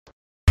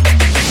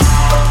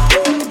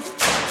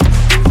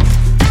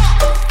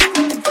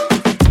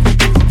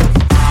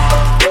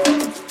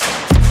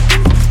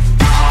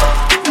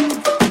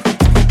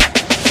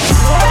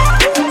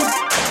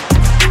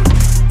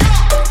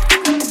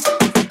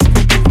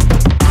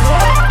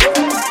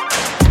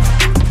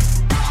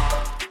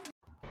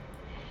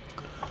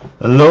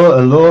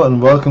Hello,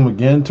 and welcome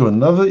again to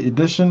another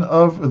edition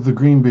of the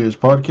GreenBaje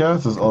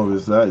podcast. As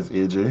always, that is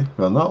AJ.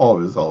 Well, not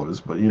always,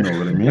 but you know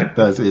what I mean.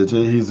 That's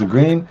AJ. He's the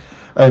green.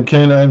 I'm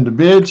Ken. I'm the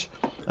beige,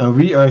 and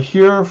we are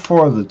here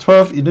for the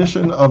 12th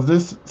edition of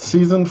this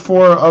season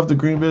 4 of the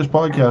GreenBaje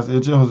podcast.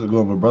 AJ, how's it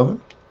going, my brother?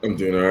 I'm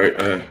doing all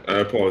right. I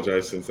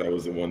apologize since I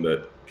was the one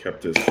that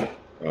kept us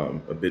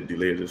a bit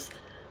delayed. Just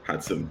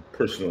had some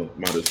personal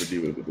matters to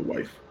deal with the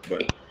wife,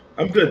 but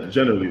I'm good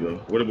generally though.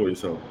 What about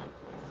yourself?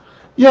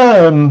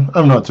 Yeah,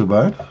 I'm not too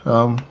bad.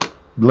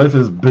 Life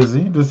is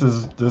busy. This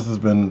has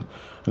been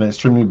an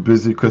extremely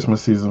busy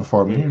Christmas season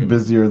for me,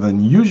 busier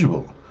than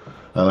usual,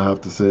 I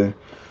have to say.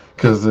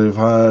 Because they've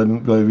had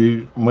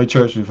my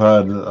church, we've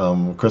had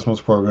a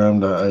Christmas program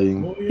that I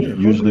How did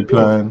usually it go?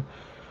 plan.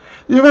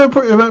 It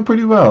went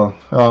pretty well.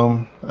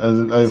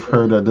 As I've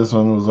heard that this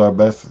one was our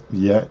best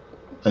yet,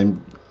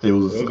 and it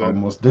was our Okay.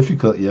 most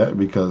difficult yet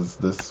because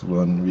this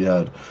one we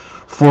had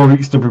 4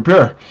 weeks to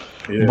prepare,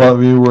 Yeah. but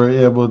we were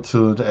able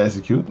to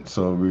execute.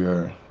 So we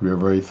are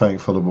very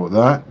thankful about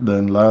that.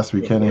 Then last No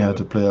weekend I had problem.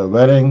 to play a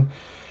wedding.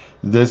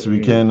 This Mm,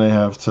 weekend I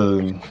have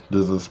to.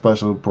 There's a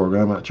special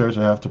program at church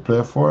I have to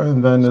play for,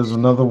 and then there's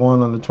another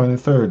one on the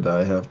 23rd that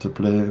I have to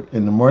play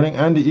in the morning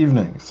and the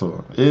evening.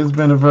 So it's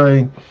been a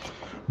very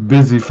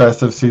busy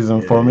festive season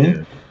yeah, for me.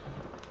 yeah.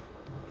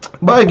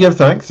 But I give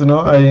thanks.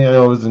 I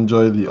always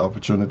enjoy the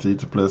opportunity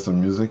to play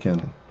some music,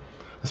 and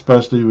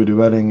especially with the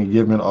wedding, it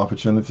gave me an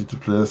opportunity to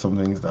play some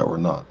things that were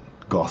not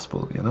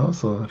gospel.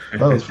 So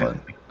that was fun.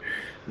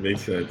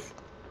 Makes sense.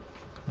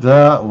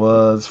 That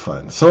was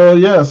fun. So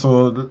yeah,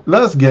 so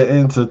let's get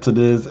into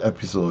today's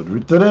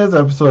episode. Today's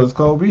episode is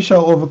called "We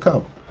Shall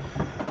Overcome."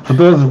 For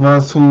those of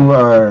us who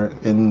are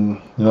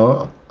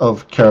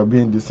of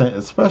Caribbean descent,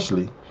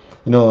 especially,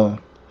 you know,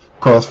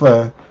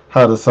 Crossfire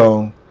had a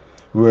song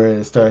where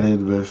it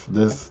started with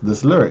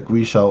this lyric: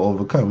 "We shall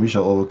overcome. We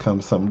shall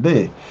overcome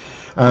someday,"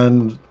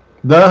 and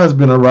that has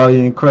been a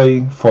rallying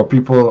cry for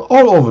people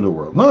all over the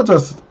world, not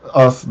just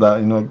us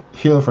that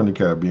hail from the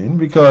Caribbean,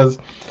 because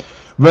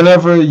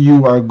whenever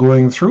you are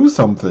going through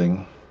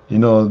something,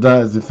 that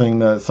is the thing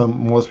that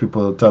most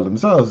people tell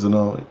themselves.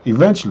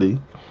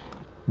 Eventually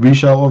we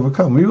shall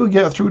overcome. We will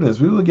get through this.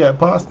 We will get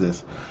past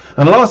this.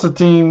 And lots of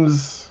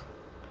teams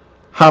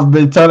have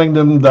been telling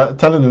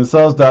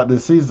themselves that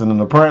this season,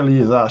 and apparently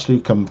it's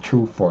actually come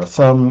true for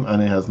some,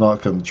 and it has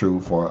not come true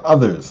for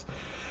others.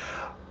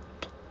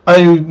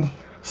 I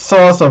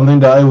saw something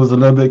that I was a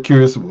little bit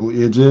curious about,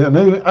 AJ,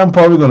 and I'm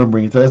probably going to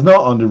bring it. It's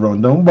not on the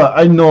rundown, but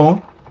I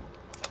know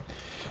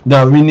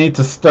that we need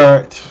to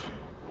start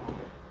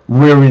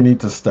where we need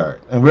to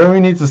start, and where we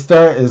need to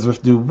start is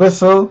with the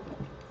whistle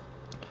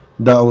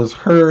that was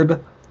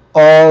heard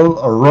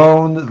all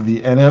around the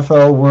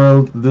NFL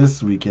world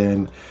this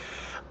weekend.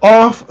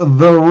 Off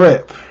the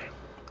rip,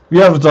 we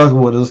have to talk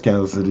about those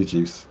Kansas City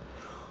Chiefs,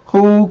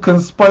 who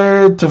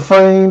conspired to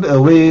find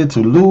a way to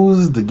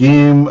lose the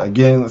game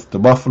against the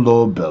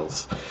Buffalo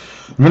Bills.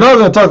 We're not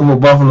going to talk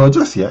about Buffalo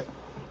just yet.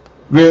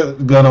 We're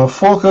going to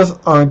focus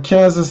on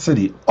Kansas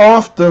City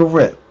off the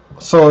rip.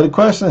 So the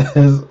question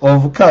is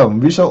overcome.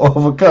 We shall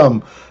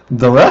overcome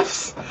the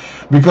refs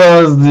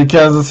because the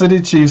Kansas City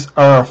Chiefs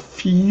are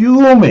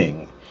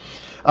fuming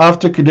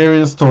after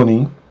Kadarius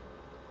Toney,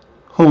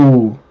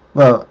 who,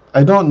 well,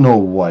 I don't know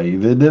why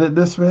they did it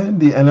this way.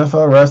 The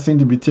NFL refs seem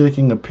to be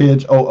taking a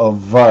page out of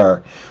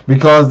VAR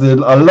because they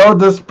allowed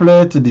this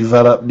play to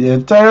develop. The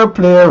entire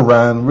play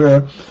ran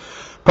where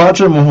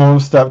Patrick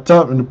Mahomes stepped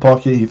up in the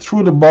pocket. He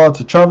threw the ball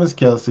to Travis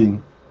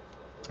Kelce,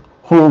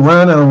 who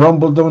ran and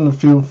rumbled down the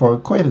field for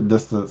quite a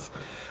distance,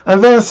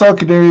 and then saw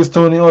Kadarius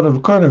Toney out of the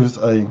corner of his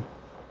eye,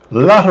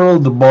 lateral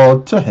the ball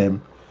to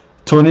him.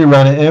 Toney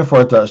ran it in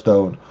for a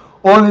touchdown.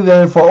 Only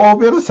then, for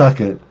albeit a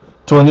second,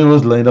 Toney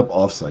was lined up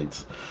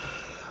offsides.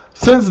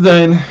 Since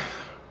then,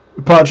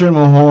 Patrick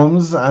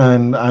Mahomes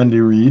and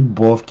Andy Reid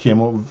both came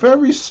out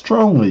very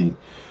strongly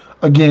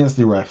against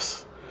the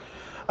refs.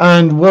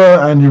 And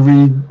well, Andy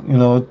Reid,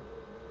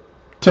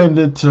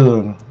 tended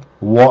to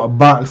walk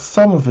back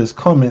some of his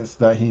comments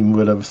that he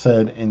would have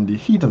said in the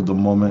heat of the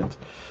moment.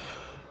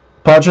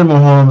 Patrick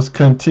Mahomes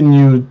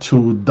continued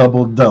to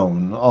double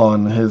down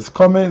on his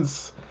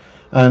comments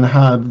and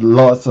had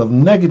lots of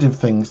negative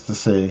things to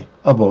say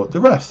about the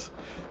refs.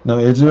 Now,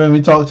 AJ, when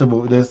we talked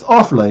about this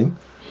offline,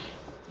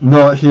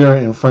 not here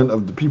in front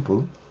of the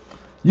people,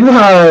 you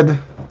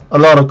had a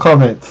lot of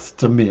comments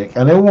to make,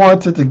 and I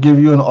wanted to give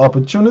you an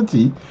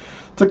opportunity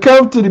to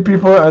come to the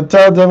people and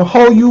tell them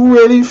how you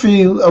really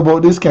feel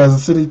about this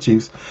Kansas City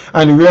Chiefs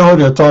and how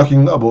they're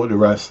talking about the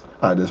refs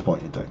at this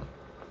point in time.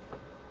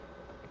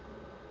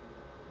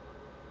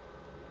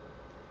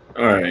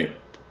 All right.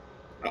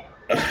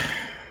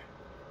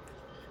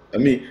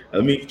 Let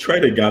me try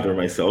to gather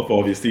myself,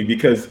 obviously,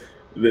 because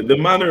the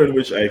manner in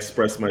which I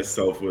expressed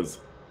myself was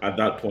at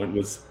that point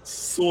was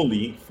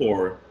solely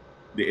for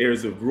the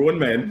ears of grown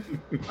men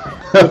in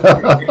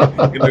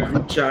the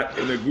group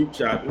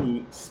chat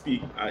who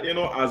speak,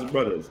 as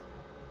brothers.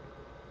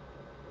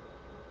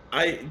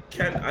 I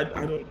can't. I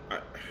don't.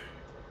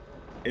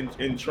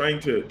 in trying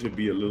to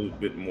be a little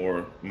bit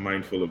more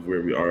mindful of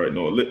where we are right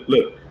now.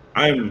 Look,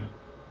 I'm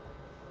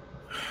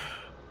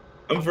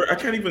I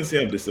can't even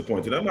say I'm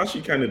disappointed. I'm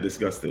actually kind of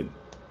disgusted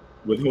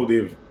with how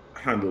they've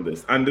handled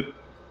this. And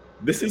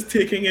this is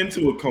taking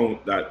into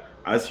account that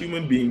as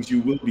human beings,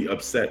 you will be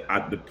upset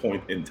at the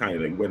point in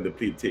time, like when the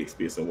play takes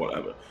place or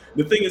whatever.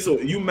 The thing is, so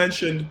you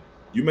mentioned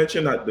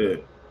that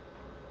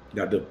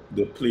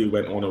the play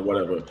went on or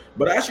whatever,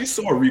 but I actually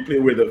saw a replay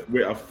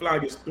where a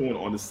flag is thrown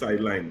on the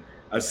sideline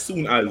as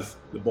soon as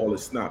the ball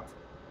is snapped.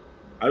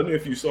 I don't know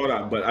if you saw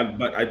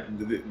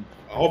that,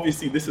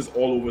 obviously this is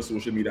all over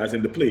social media, as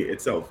in the play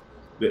itself,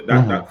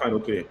 that final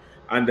play,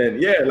 and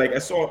then yeah, like I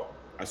saw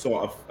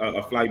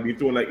a flag being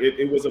thrown, like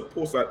it was a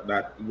post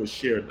that was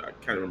shared. I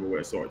can't remember where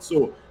I saw it.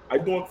 So I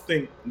don't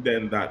think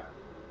then that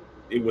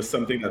it was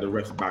something that the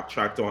refs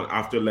backtracked on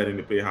after letting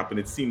the play happen.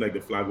 It seemed like the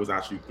flag was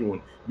actually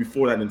thrown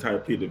before that entire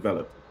play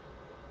developed.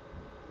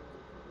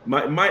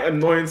 My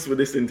annoyance with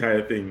this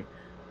entire thing,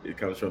 it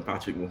comes from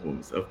Patrick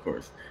Mahomes, of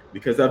course,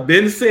 because I've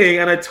been saying,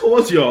 and I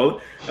told y'all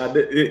that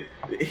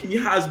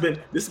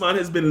this man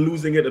has been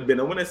losing it a bit.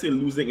 And when I say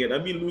losing it, I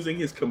mean losing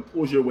his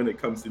composure when it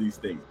comes to these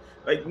things.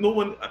 Like no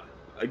one,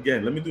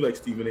 again, let me do like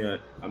Stephen A.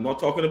 I'm not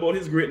talking about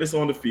his greatness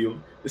on the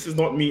field. This is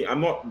not me.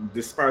 I'm not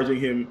disparaging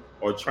him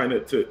or trying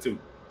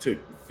to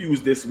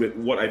fuse this with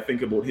what I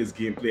think about his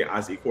gameplay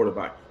as a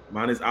quarterback.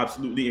 Man is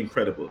absolutely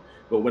incredible.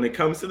 But when it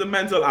comes to the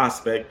mental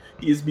aspect,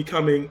 he is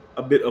becoming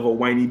a bit of a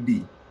whiny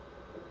bee.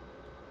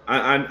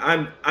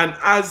 And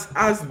as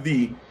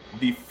the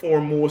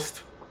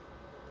foremost,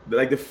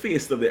 like the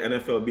face of the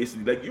NFL,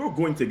 basically, like you're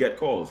going to get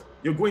calls.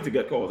 You're going to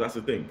get calls. That's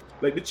the thing.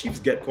 Like the Chiefs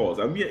get calls.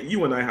 I mean,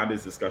 you and I had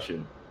this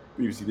discussion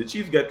previously. The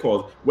Chiefs get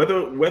calls.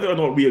 Whether or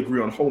not we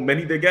agree on how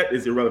many they get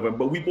is irrelevant,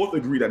 but we both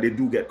agree that they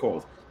do get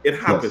calls. It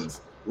happens,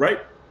 yes. Right?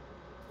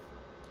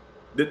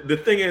 The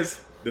thing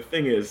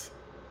is,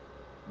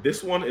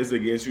 this one is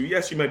against you.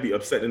 Yes, you might be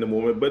upset in the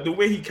moment, but the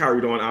way he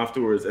carried on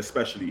afterwards,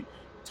 especially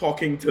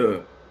talking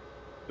to,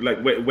 like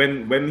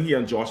when he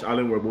and Josh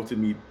Allen were about to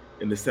meet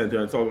in the center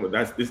and talking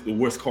about this is the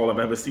worst call I've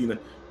ever seen.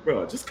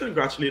 Bro, just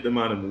congratulate the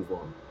man and move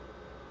on.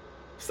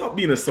 Stop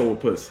being a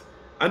sourpuss.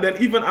 And then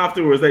even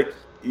afterwards, like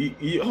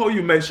how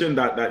you mentioned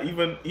that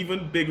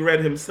even Big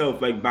Red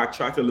himself like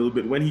backtracked a little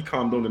bit when he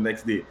calmed down the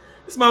next day.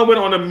 This man went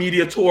on a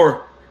media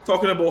tour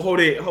talking about how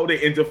they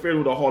interfered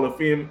with a Hall of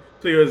Fame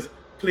players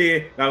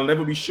play that'll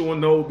never be shown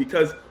now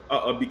because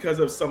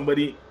of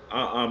somebody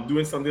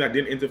doing something that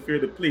didn't interfere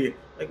the play.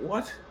 Like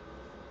what?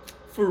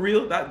 For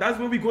real? That's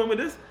where we going with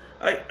this?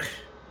 I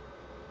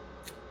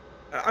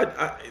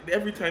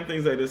every time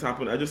things like this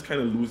happen, I just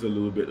kind of lose a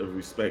little bit of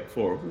respect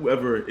for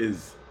whoever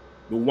is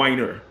the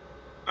whiner.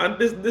 And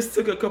this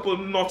took a couple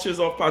of notches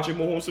off Patrick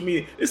Mahomes to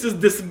me. This is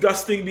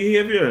disgusting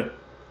behavior.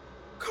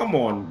 Come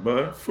on,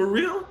 bro. For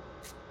real?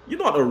 You're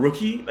not a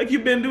rookie. Like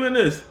you've been doing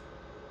this.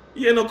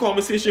 You're in a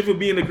conversation for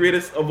being the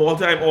greatest of all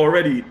time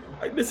already.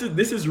 Like this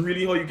is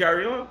really how you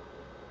carry on?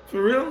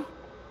 For real?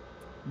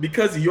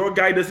 Because your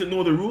guy doesn't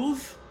know the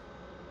rules?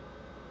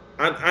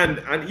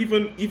 And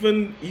even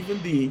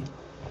the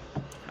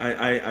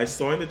I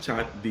saw in the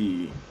chat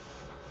the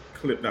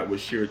clip that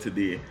was shared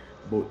today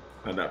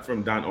that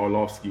from Dan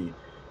Orlovsky,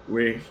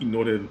 where he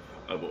noted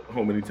about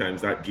how many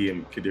times that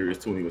game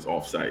Kadarius Toney was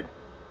offsides.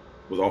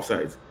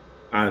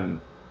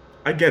 And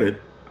I get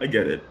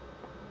it.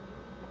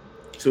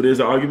 So there's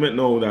an argument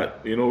now that,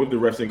 if the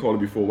refs didn't call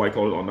it before, why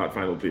call it on that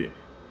final play?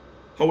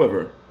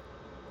 However,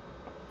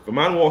 if a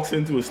man walks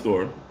into a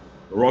store,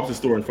 robs a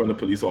store in front of a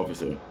police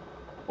officer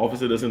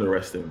doesn't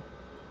arrest him.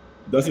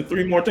 Does it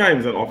 3 more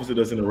times, and officer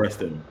doesn't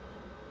arrest him.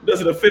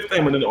 Does it a 5th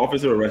time, and then the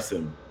officer arrests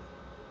him.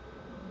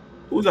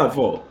 Who's at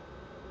fault?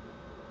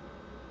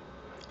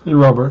 The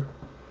robber.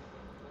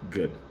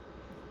 Good.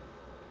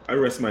 I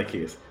rest my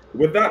case.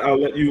 With that, I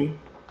will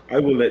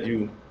let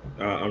you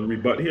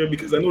rebut here,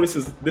 because I know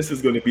this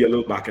is going to be a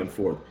little back and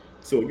forth.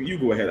 So you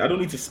go ahead. I don't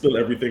need to spill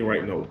everything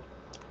right now.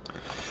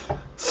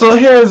 So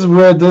here's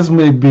where this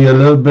may be a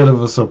little bit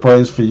of a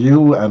surprise for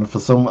you and for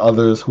some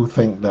others who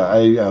think that I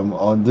am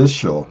on this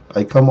show.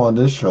 I come on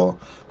this show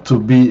to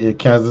be a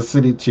Kansas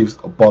City Chiefs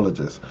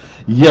apologist.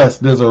 Yes,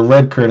 there's a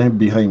red curtain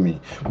behind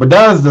me, but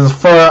that is as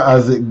far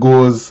as it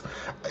goes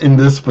in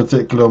this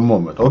particular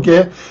moment.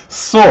 Okay,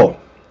 so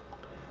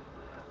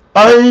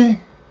I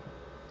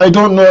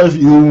don't know if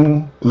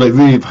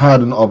we've had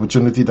an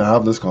opportunity to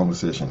have this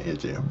conversation,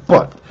 AJ,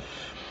 but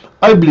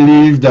I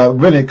believe that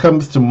when it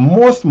comes to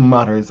most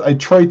matters, I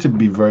try to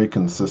be very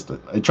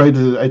consistent. I try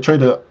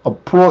to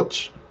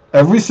approach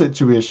every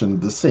situation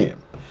the same.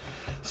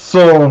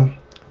 So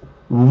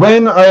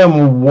when I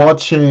am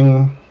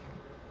watching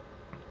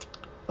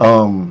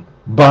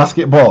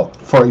basketball,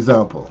 for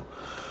example,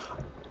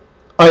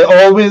 I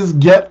always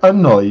get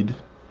annoyed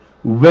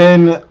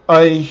when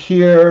I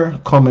hear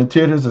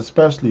commentators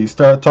especially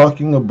start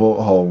talking about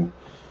how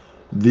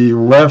the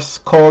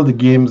refs call the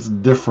games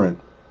different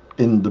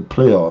in the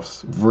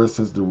playoffs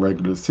versus the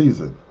regular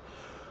season.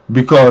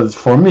 Because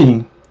for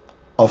me,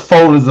 a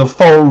foul is a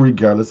foul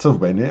regardless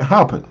of when it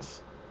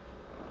happens.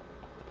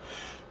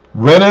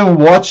 When I'm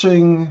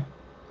watching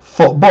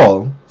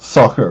football,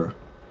 soccer,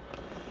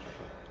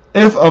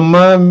 if a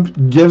man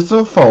gives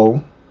a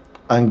foul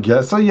and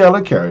gets a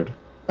yellow card,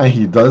 and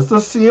he does the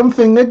same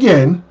thing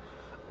again,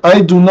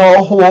 I do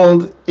not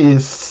hold a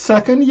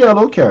second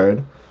yellow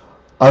card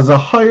as a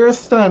higher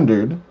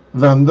standard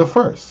than the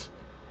first.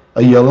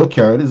 A yellow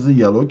card is a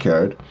yellow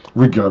card,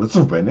 regardless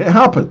of when it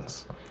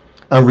happens,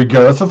 and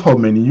regardless of how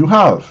many you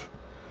have.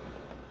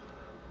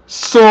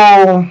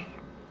 So,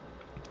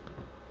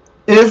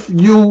 if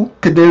you,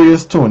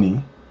 Kadarius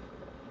Tony,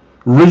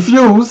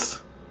 refuse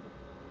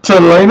to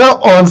line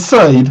up on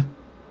side,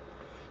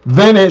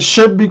 then it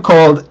should be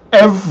called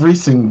every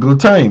single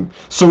time.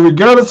 So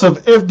regardless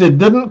of if they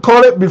didn't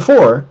call it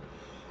before,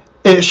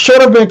 it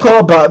should have been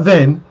called back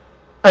then,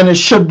 and it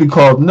should be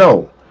called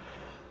now.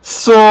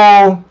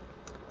 So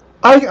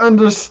I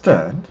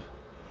understand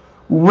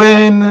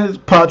when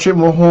Patrick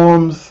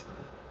Mahomes,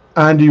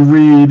 Andy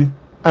Reid,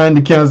 and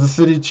the Kansas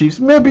City Chiefs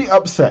may be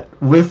upset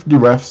with the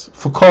refs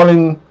for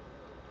calling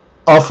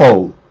a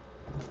foul,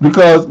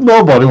 because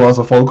nobody wants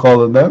a foul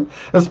call on them,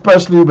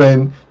 especially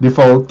when the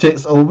foul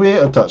takes away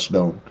a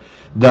touchdown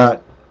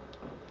that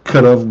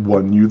could have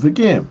won you the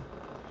game.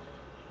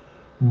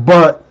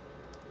 But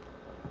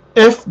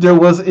if there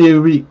was a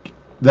week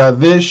that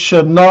they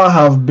should not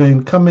have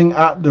been coming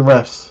at the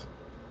refs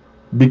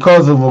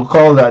because of a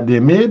call that they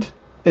made,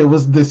 it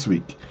was this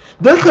week.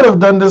 They could have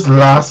done this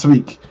last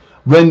week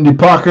when the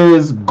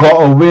Packers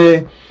got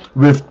away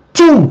with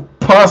 2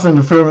 pass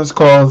interference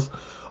calls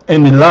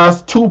in the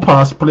last 2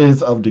 pass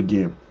plays of the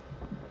game.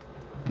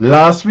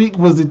 Last week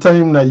was the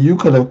time that you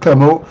could have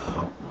come out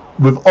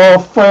with all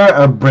fire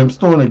and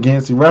brimstone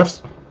against the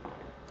refs,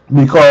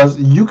 because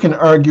you can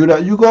argue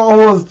that you got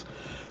hosed.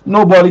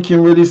 Nobody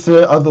can really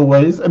say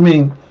otherwise. I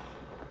mean,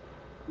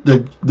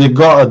 they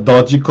got a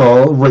dodgy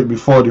call right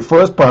before the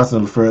first pass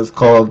interference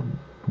call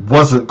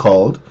wasn't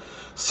called.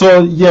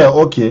 So yeah,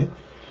 okay.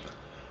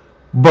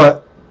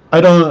 But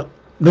I don't.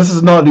 This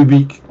is not the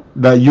week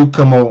that you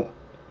come out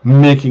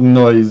making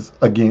noise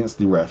against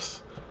the refs.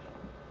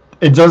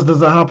 It just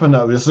doesn't happen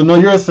that way. So now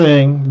you're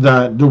saying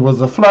that there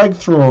was a flag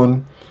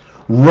thrown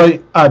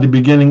right at the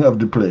beginning of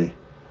the play,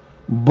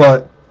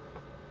 but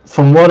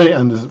from what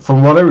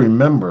I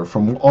remember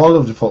from all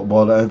of the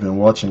football that I've been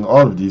watching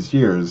all of these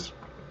years,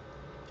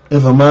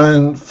 if a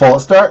man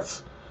fault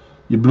starts,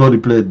 you blow the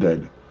play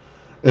dead.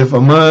 If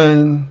a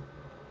man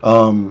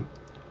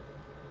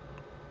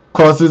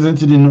crosses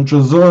into the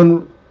neutral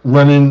zone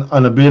running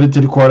unabated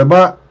to the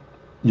quarterback,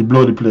 you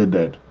blow the play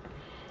dead.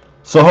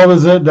 So how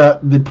is it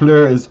that the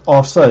player is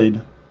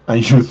offside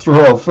and you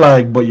throw a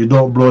flag but you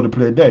don't blow the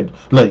play dead?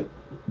 Like,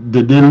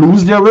 did they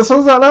lose their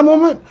whistles at that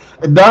moment?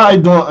 That I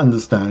don't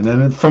understand.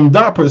 And from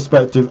that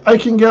perspective, I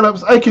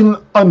can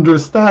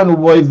understand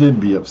why they'd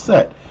be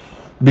upset.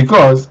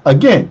 Because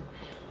again,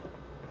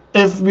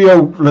 if we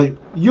are like,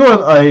 you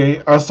and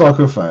I are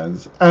soccer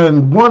fans,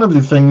 and one of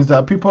the things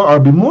that people are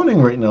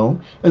bemoaning right now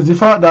is the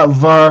fact that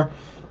VAR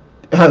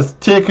has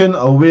taken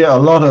away a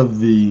lot of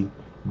the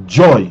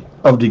joy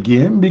of the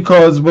game,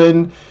 because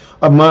when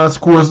a man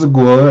scores a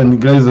goal and the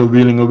guys are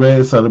wheeling away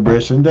a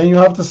celebration, then you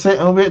have to sit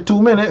and wait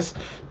 2 minutes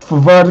for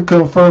VAR to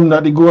confirm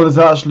that the goal is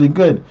actually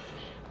good.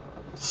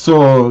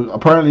 So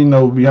apparently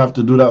now we have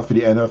to do that for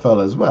the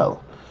NFL as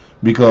well,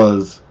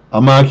 because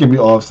a man can be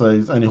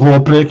offsides and the whole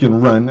play can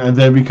run, and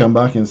then we come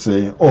back and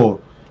say,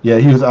 oh yeah,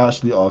 he was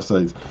actually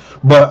offsides.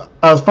 But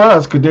as far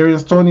as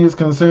Kadarius Toney is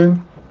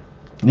concerned,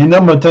 the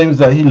number of times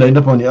that he lined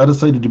up on the other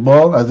side of the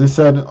ball, as they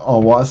said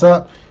on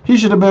WhatsApp, he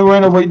should have been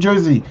wearing a white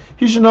jersey.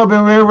 He should not have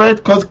been wearing red,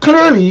 because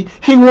clearly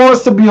he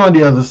wants to be on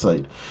the other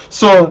side.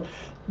 So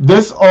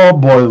this all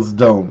boils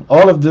down.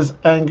 All of this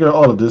anger,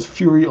 all of this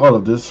fury, all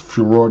of this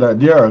furor that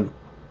they are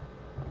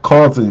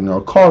causing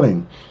or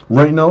calling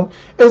right now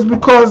is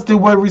because the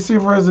wide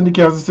receivers in the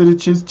Kansas City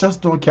Chiefs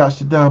just don't catch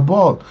the damn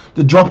ball.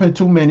 They're dropping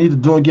too many. They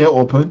don't get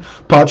open.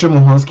 Patrick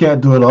Mahomes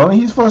can't do it all, and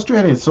he's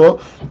frustrated. So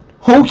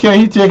who can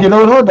he take it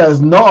out on that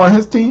is not on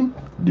his team?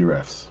 The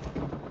refs.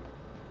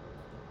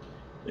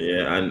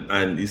 Yeah,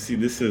 and you see,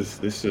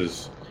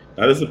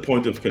 that is a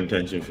point of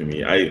contention for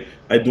me.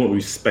 I don't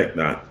respect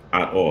that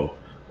at all.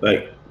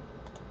 Like,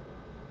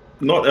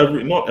 not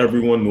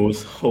everyone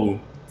knows how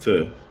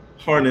to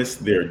harness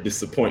their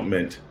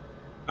disappointment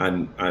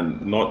and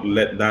not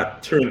let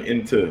that turn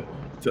into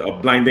a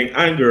blinding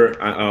anger,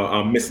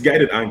 a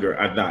misguided anger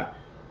at that.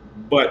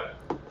 But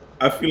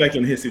I feel like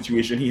in his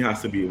situation, he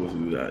has to be able to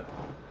do that.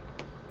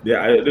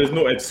 There's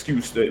no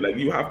excuse that, like,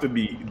 you have to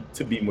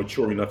be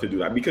mature enough to do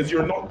that, because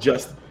you're not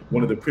just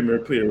one of the premier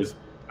players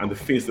and the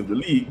face of the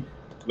league.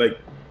 Like,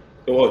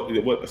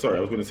 sorry, I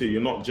was going to say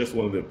you're not just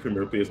one of the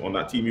premier players on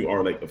that team. You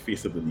are like the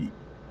face of the league.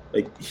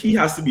 Like, he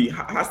has to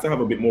have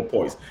a bit more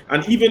poise.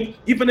 And even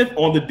if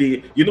on the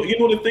day,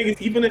 the thing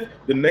is, even if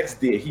the next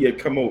day he had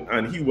come out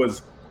and he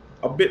was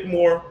a bit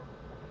more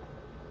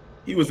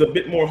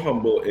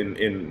humble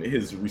in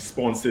his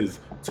responses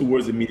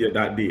towards the media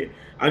that day,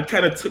 and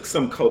kind of took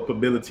some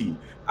culpability,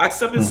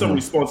 accepted some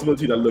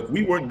responsibility that, look,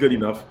 we weren't good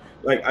enough.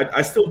 Like,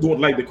 I still don't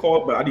like the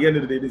call, but at the end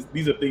of the day,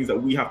 these are things that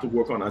we have to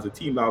work on as a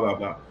team, blah, blah,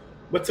 blah.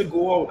 But to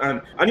go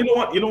out and you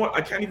know what,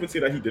 I can't even say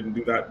that he didn't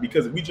do that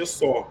because we just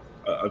saw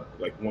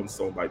like one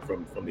soundbite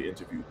from the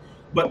interview.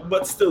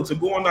 But still, to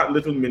go on that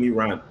little mini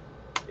rant,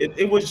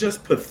 it was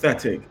just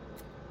pathetic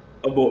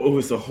about, oh,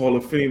 it's a Hall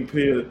of Fame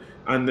player.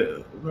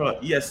 And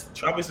yes,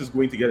 Travis is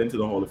going to get into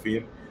the Hall of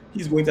Fame.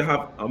 He's going to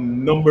have a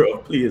number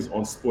of players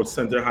on Sports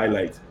Center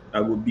highlights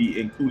that will be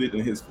included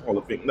in his Hall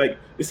of Fame. Like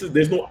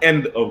there's no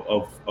end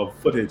of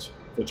footage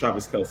for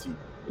Travis Kelsey.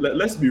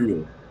 Let's be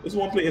real. This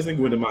one play isn't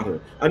going to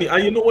matter. And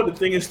you know what the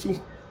thing is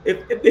too?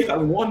 If they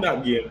had won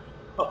that game,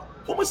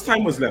 how much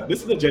time was left?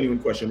 This is a genuine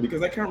question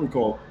because I can't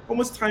recall how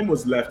much time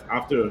was left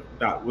after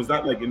that. Was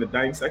that like in the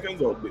dying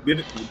seconds, or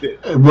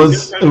It was there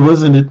was it time?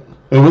 was in it.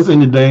 It was in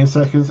the dying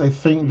seconds. I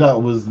think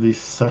that was the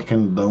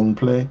second down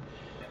play.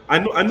 I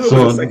know it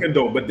was a So second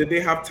down, but did they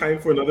have time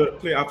for another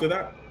play after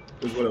that?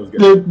 Is what I was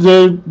getting they at.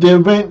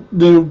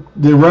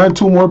 they ran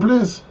two more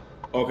plays.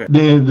 Okay,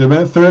 They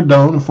went third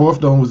down. Fourth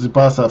down was the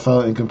pass that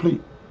fell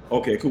incomplete.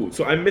 okay, cool.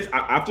 So I missed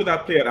after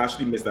that play. I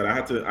actually missed that. I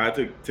had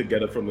to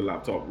get it from the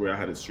laptop where I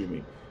had it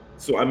streaming.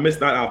 So I missed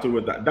that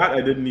afterward. That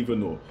I didn't even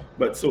know.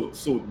 But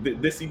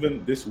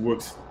this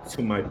works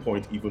to my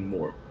point even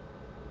more.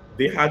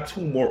 They had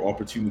two more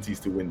opportunities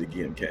to win the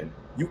game, Ken.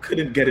 You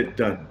couldn't get it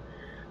done.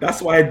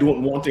 That's why I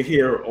don't want to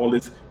hear all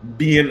this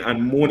being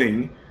and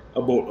moaning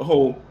about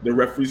how the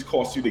referees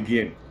cost you the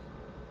game.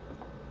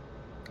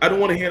 I don't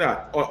want to hear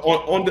that.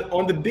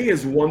 On the day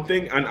is one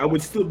thing, and I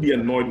would still be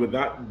annoyed with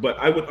that. But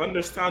I would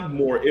understand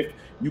more if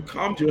you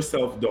calmed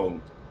yourself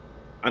down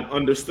and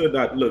understood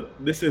that, look,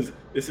 this is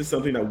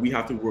something that we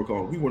have to work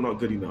on. We were not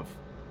good enough.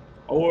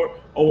 Our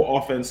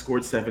offense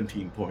scored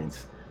 17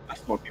 points.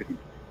 That's not good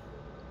enough.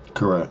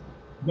 Correct.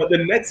 But the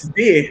next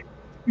day,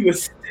 he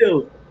was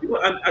still,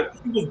 and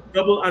he was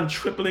double and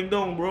tripling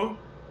down, bro.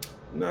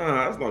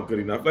 Nah, that's not good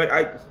enough. Like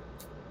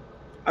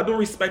I don't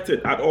respect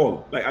it at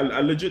all. Like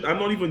I legit, I'm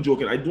not even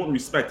joking. I don't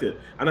respect it,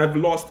 and I've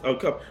lost a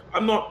cup.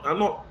 I'm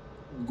not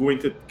going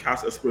to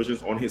cast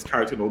aspersions on his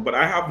character, no, but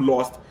I have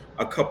lost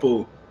a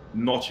couple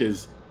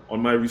notches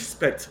on my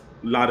respect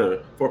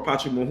ladder for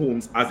Patrick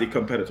Mahomes as a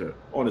competitor.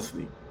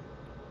 Honestly,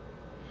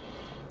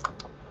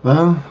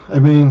 Well, I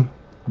mean,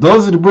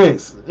 those are the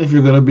breaks. If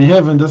you're gonna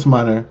behave in this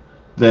manner,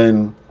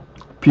 then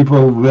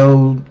people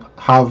will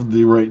have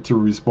the right to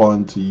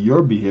respond to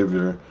your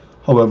behavior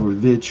however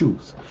they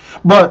choose.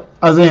 But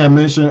as I had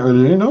mentioned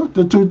earlier,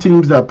 the two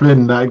teams that played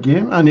in that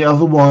game, and the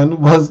other one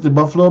was the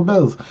Buffalo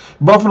Bills.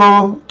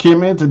 Buffalo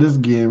came into this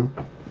game,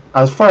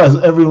 as far as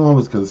everyone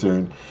was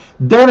concerned,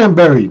 dead and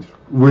buried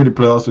where the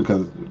playoffs were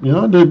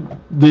concerned.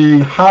 They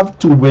have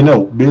to win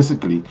out,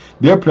 basically.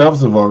 Their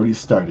playoffs have already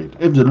started.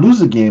 If they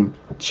lose a game,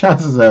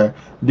 chances are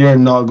they're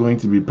not going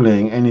to be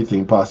playing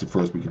anything past the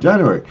first week of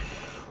January.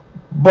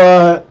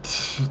 But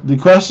the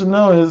question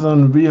now is,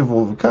 on we have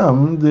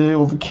overcome, they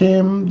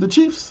overcame the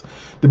Chiefs.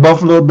 The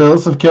Buffalo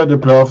Bills have kept their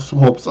playoff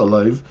hopes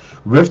alive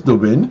with the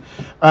win.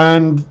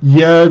 And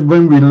yeah,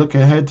 when we look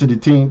ahead to the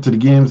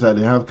games that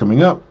they have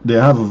coming up, they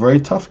have a very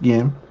tough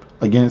game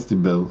against the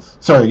Bills.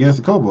 Sorry, against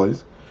the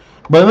Cowboys.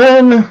 But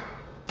then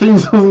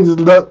things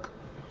look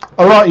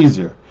a lot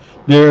easier.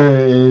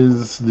 There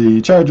is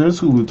the Chargers,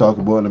 who we'll talk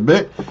about in a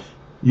bit.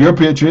 Your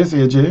Patriots,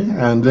 AJ,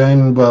 and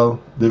then, well,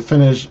 they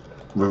finish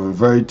with a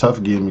very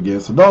tough game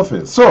against the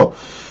Dolphins. So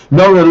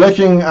now we're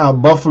looking at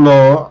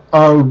Buffalo.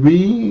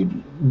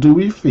 Do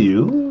we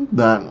feel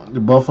that the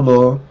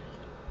Buffalo,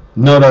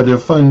 now that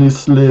they've finally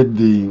slayed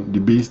the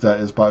beast that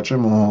is Patrick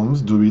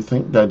Mahomes, do we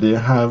think that they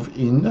have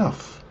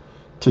enough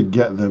to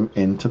get them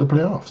into the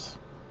playoffs?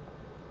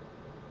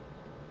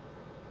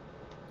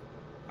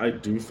 I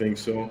do think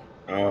so.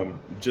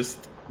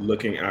 Just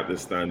looking at the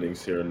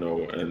standings here now,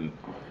 and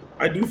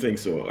I do think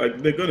so.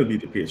 Like they're gonna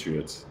beat the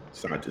Patriots.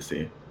 Sad to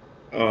say.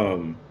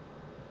 Um,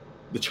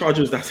 the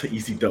Chargers, that's an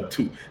easy dub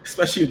too,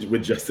 especially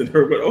with Justin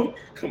Herbert. Oh,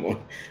 come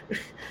on,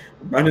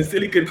 Brandon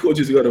Staley can coach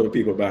his got a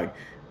paper bag.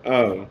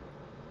 Um,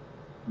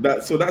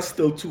 that's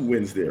still two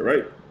wins there,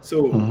 right?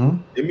 So Mm-hmm.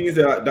 it means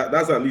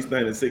that's at least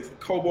 9-6.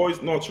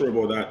 Cowboys, not sure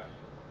about that.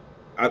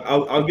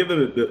 I'll give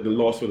them the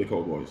loss for the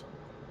Cowboys,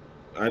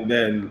 and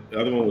then the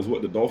other one was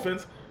what, the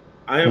Dolphins.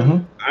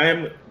 Mm-hmm.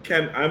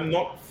 I'm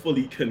not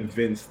fully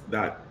convinced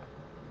that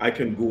I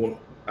can go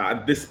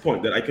at this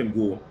point that I can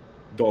go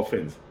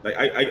Dolphins. Like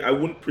I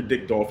wouldn't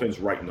predict Dolphins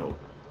right now.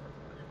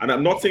 And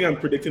I'm not saying I'm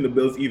predicting the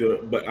Bills either,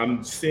 but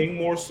I'm saying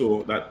more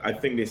so that I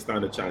think they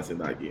stand a chance in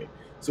that game.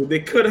 So they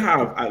could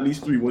have at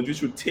least 3 wins,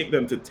 which would take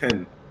them to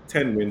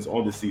 10 wins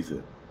on the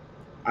season.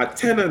 At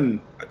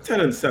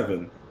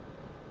 10-7,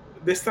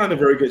 they stand a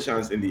very good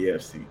chance in the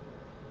AFC.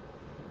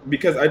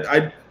 Because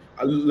I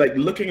like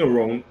looking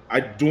around,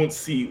 I don't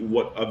see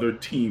what other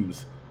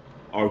teams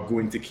are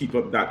going to keep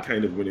up that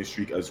kind of winning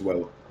streak as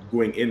well,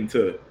 going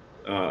into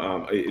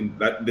in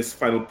that this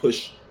final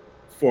push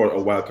for a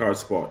wild card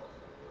spot.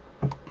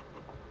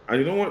 And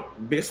you know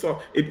what? Based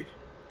on it,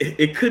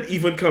 it could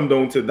even come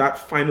down to that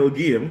final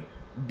game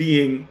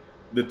being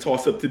the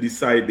toss up to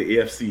decide the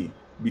AFC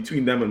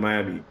between them and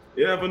Miami.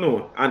 You never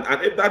know. And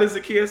if that is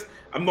the case,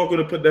 I'm not going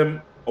to put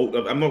them out.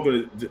 I'm not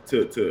going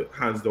to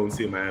hands down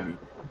say Miami.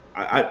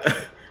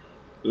 I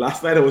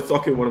last night I was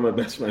talking to one of my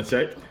best friends,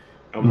 right?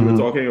 And we were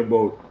talking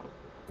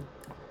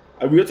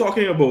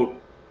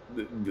about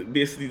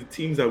basically the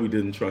teams that we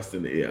didn't trust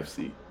in the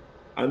AFC.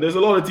 And there's a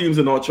lot of teams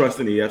that not trust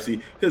in the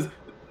AFC because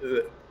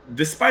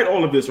despite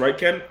all of this, right,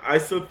 Ken, I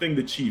still think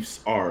the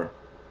Chiefs are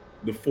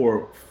the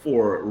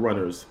four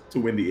runners to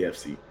win the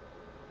AFC.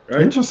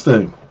 Right?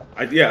 Interesting.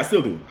 I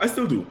still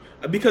do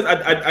because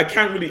I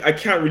can't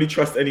really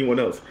trust anyone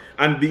else.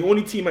 And the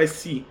only team I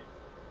see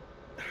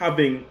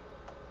having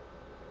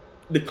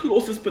the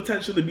closest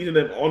potential to beating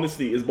them,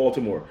 honestly, is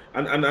Baltimore,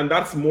 and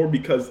that's more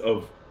because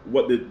of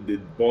what the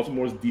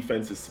Baltimore's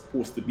defense is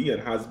supposed to be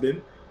and has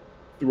been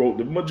throughout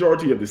the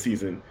majority of the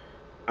season,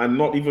 and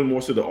not even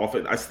more so the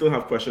offense. I still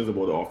have questions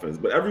about the offense,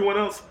 but everyone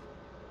else,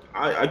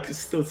 I could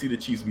still see the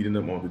Chiefs beating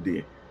them on the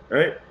day,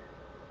 right?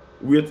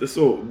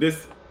 So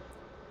this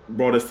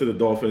brought us to the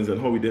Dolphins and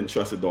how we didn't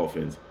trust the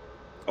Dolphins.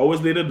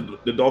 Hours later,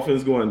 the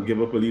Dolphins go and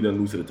give up a lead and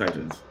lose to the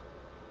Titans.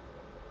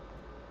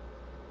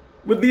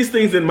 With these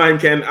things in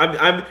mind, Ken,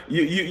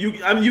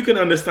 you can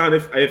understand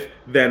if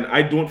then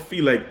I don't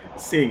feel like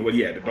saying, well,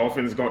 yeah, the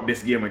Dolphins got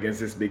this game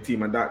against this big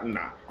team and that.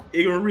 Nah,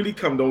 it will really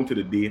come down to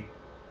the day.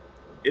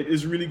 It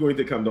is really going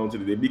to come down to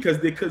the day because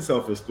they could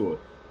self-restore.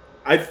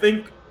 I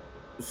think.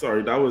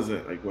 Sorry, that was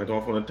I went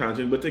off on a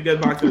tangent. But to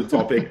get back to the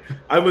topic,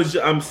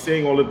 I'm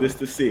saying all of this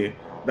to say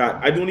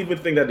that I don't even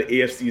think that the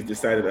AFC is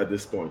decided at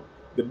this point.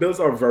 The Bills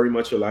are very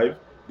much alive.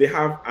 They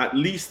have at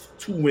least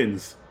 2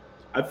 wins.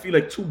 I feel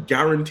like 2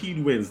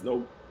 guaranteed wins.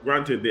 Now,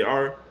 granted,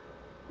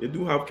 they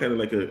do have kind of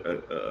like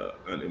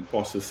an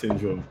imposter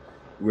syndrome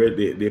where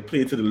they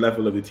play to the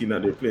level of the team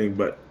that they're playing.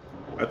 But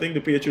I think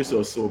the Patriots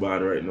are so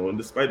bad right now, and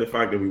despite the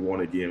fact that we won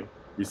a game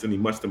recently,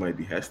 much to my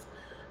behest,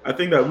 I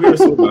think that we are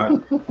so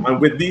bad. And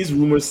with these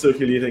rumors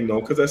circulating now,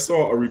 because I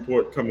saw a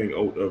report coming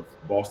out of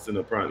Boston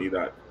apparently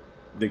that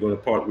they're going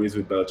to part ways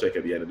with Belichick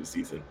at the end of the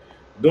season.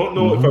 Don't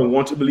know if I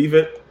want to believe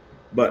it,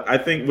 but I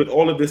think with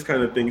all of this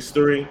kind of thing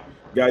stirring,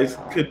 guys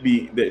could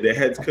be their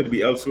heads could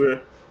be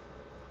elsewhere.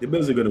 The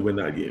Bills are going to win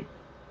that game,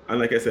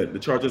 and like I said, the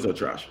Chargers are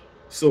trash.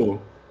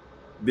 So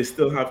they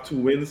still have 2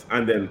 wins,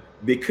 and then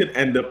they could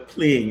end up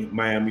playing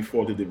Miami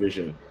for the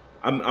division.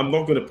 I'm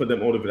not going to put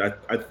them out of it.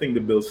 I think the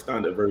Bills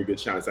stand a very good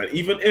chance, and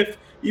even if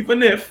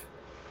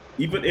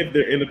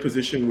they're in a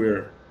position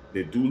where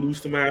they do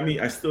lose to Miami,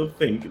 I still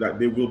think that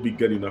they will be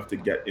good enough to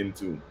get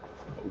into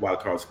a wild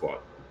card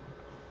spot.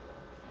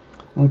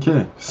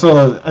 Okay,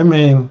 so I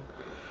mean,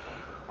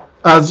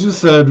 as you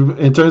said,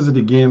 in terms of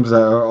the games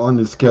that are on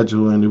the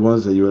schedule and the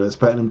ones that you would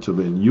expect them to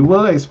win, you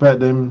will expect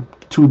them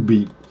to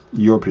beat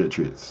your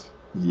Patriots.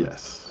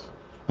 Yes.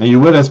 And you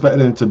would expect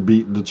them to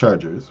beat the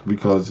Chargers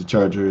because the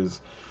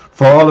Chargers,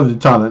 for all of the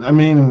talent, I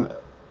mean,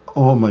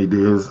 oh my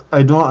days,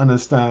 I don't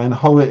understand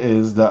how it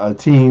is that a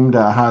team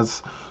that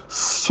has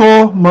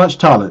so much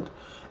talent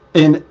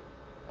in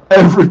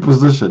every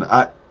position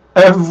at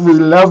every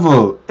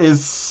level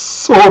is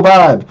so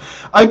bad.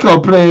 I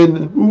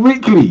complain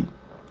weekly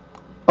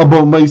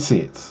about my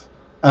Saints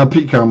and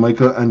Pete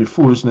Carmichael and the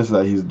foolishness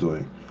that he's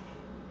doing.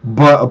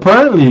 But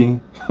apparently,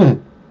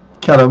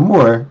 Kellen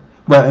Moore,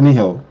 but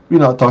anyhow, we're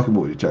not talking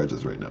about the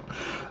Chargers right now.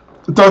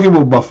 We're talking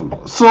about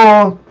Buffalo.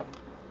 So,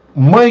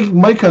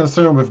 my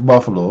concern with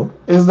Buffalo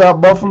is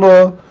that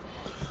Buffalo,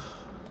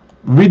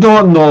 we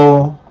don't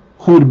know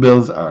who the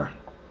Bills are.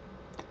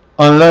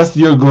 Unless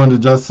you're going to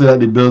just say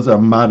that the Bills are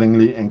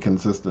maddeningly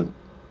inconsistent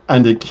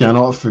and they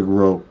cannot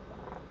figure out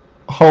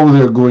how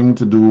they're going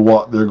to do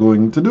what they're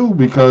going to do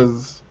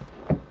because,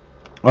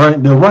 all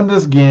right, they won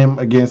this game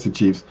against the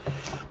Chiefs,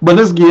 but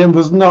this game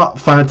was not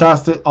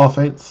fantastic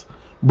offense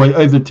by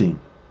either team.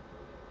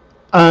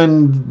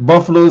 And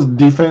Buffalo's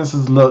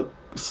defenses look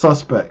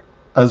suspect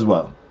as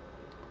well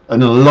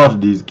in a lot of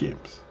these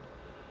games.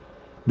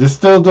 They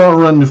still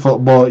don't run the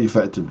football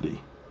effectively.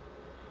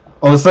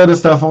 Outside of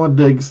Stephon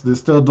Diggs, they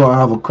still don't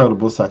have a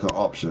credible second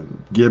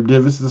option. Gabe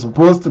Davis is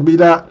supposed to be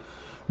that,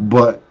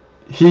 but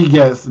he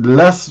gets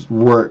less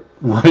work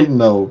right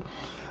now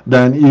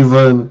than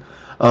even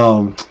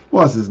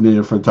what's his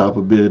name from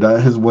Tampa Bay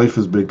that his wife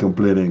has been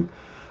complaining.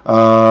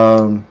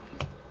 Godwin?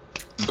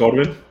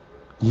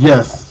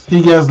 Yes,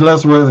 he gets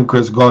less work than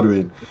Chris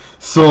Godwin.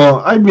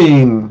 So I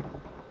mean,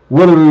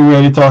 what are we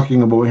really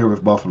talking about here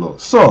with Buffalo?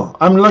 So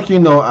I'm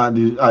looking now at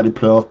the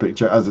playoff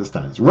picture as it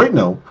stands right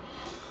now.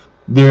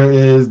 There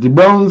is the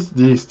Browns,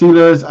 the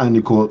Steelers, and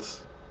the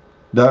Colts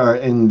that are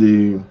in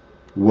the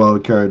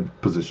wild card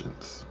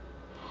positions.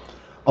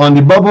 On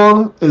the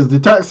bubble is the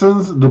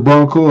Texans, the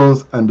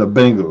Broncos, and the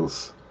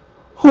Bengals,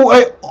 who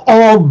I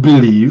all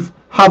believe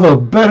have a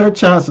better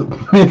chance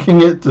of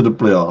making it to the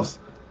playoffs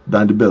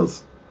than the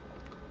Bills.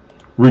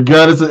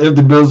 Regardless of if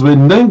the Bills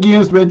win 9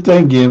 games, win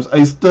 10 games,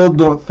 I still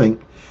don't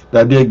think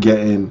that they're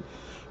getting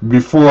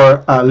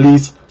before at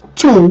least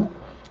 2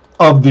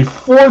 of the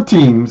 4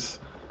 teams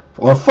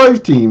or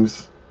 5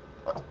 teams,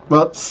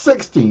 well,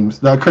 6 teams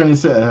that currently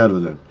sit ahead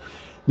of them.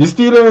 The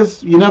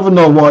Steelers, you never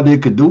know what they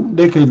could do.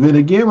 They could win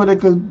a game or they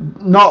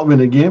could not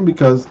win a game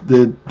because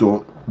they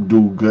don't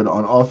do good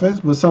on offense,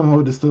 but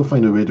somehow they still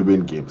find a way to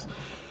win games.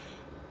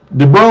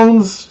 The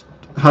Browns,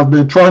 have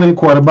been throwing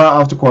quarterback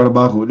after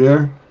quarterback out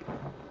there.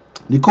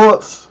 The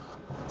Colts,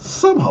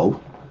 somehow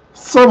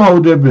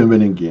they've been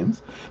winning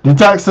games. The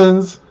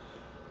Texans,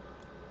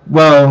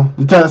 well,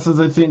 the Texans,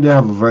 I think they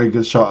have a very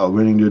good shot at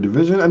winning their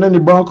division. And then the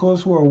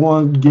Broncos, who are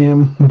one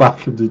game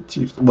back of the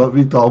Chiefs. But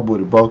we talk about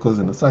the Broncos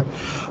in a second.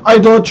 I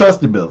don't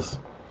trust the Bills.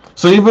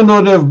 So even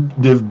though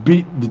they've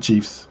beat the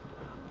Chiefs,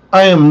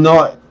 I am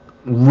not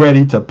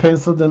ready to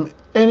pencil them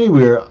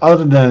anywhere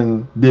other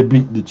than they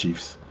beat the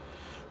Chiefs.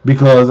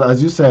 Because,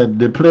 as you said,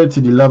 they played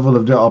to the level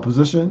of their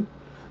opposition.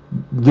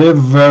 They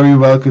very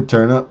well could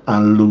turn up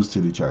and lose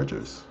to the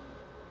Chargers.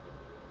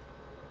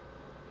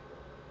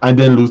 And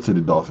then lose to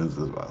the Dolphins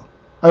as well.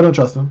 I don't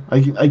trust them.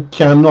 I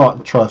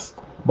cannot trust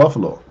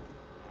Buffalo.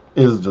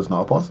 It is just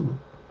not possible.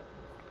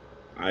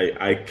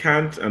 I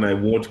can't and I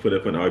won't put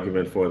up an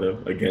argument for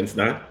them against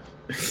that.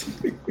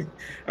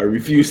 I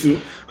refuse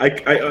to.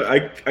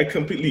 I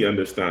completely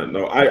understand.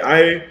 No,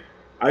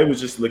 I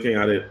was just looking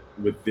at it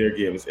with their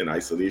games in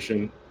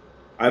isolation.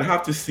 I'd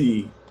have to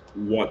see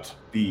what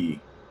the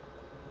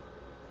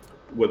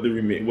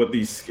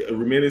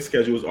remaining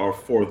schedules are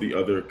for the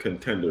other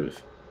contenders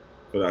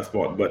for that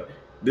spot. But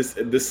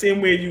the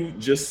same way you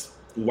just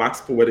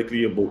wax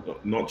poetically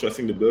about not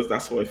trusting the Bills,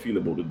 that's how I feel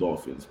about the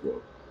Dolphins,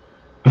 bro.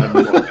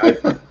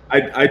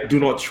 I do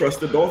not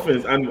trust the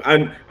Dolphins,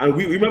 and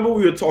we remember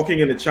we were talking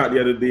in the chat the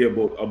other day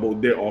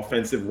about their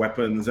offensive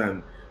weapons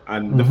and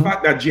the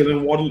fact that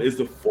Jalen Waddle is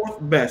the fourth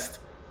best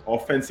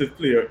offensive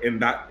player in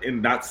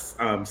that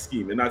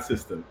scheme, in that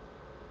system,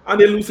 and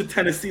they lose to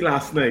Tennessee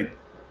last night.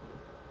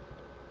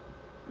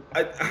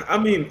 I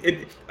mean,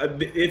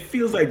 it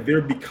feels like they're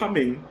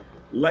becoming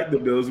like the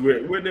Bills,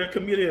 where they're a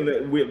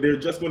chameleon, where they're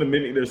just going to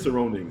mimic their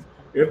surroundings.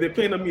 If they're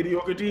playing a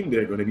mediocre team,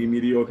 they're going to be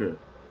mediocre.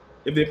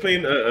 If they're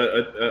playing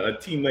a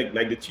team like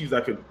the Chiefs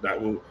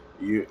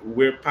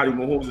where Patty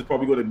Mahomes is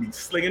probably going to be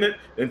slinging it,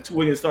 then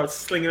Tua can start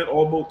slinging it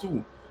all about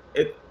too.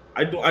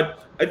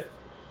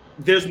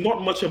 There's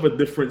not much of a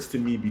difference to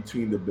me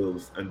between the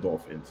Bills and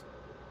Dolphins,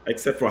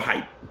 except for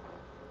height.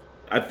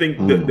 I think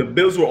the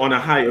Bills were on a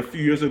high a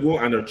few years ago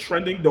and are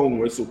trending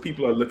downwards, so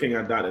people are looking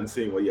at that and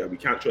saying, well, yeah, we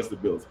can't trust the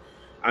Bills.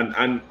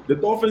 And the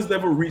Dolphins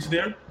never reached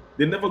there.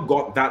 They never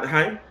got that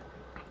high.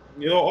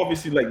 You know,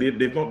 obviously, like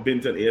they've not been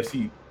to an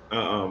AFC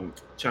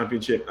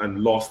championship and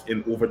lost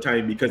in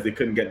overtime because they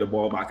couldn't get the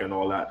ball back and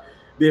all that.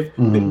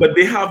 But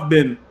they have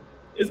been.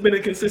 It's been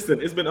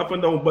inconsistent. It's been up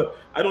and down. But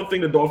I don't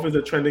think the Dolphins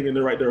are trending in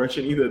the right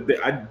direction either.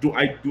 I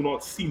do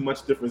not see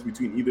much difference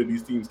between either of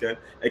these teams,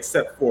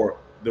 except for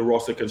the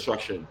roster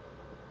construction.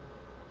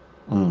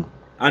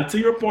 And to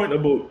your point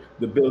about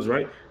the Bills,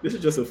 right? This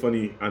is just a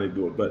funny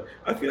anecdote, but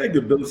I feel like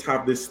the Bills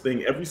have this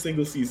thing every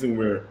single season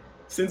where,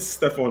 since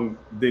Stephon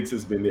Diggs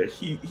has been there,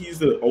 he's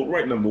the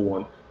outright number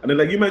one. And then,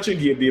 like you mentioned,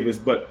 Gabe Davis,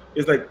 but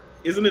it's like,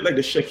 isn't it like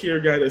the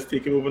Shakir guy that's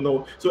taking over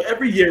now? So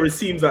every year it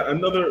seems that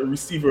another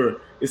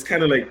receiver is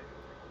kind of like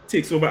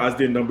takes over as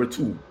their number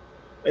two.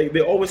 Like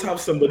they always have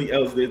somebody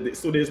else.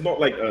 So there's not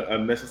like a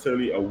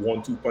necessarily a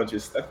 1-2 punch.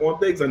 It's Stephon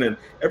Diggs, and then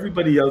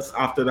everybody else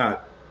after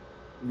that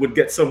would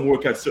get some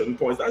work at certain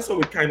points. That's how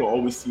it kind of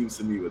always seems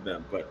to me with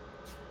them. But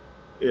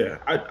yeah,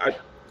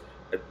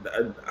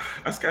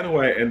 that's kind of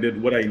why I ended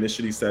what I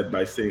initially said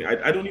by saying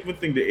I don't even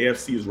think the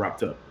AFC is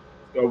wrapped up,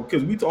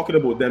 because we're talking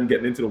about them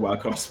getting into the wild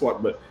card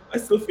spot, but I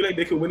still feel like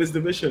they could win this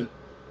division.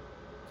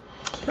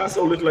 That's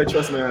how little I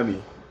trust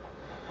Miami.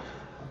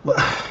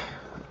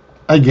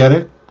 I get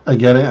it,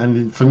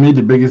 and for me,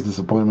 the biggest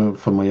disappointment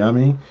for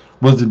Miami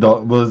was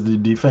the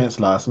defense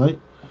last night,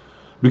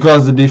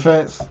 because the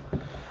defense.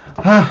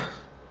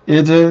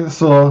 AJ,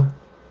 so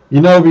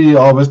we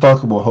always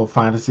talk about how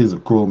fantasy is a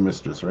cruel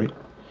mistress, right?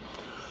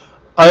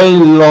 I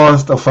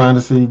lost a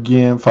fantasy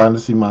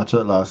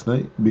matchup last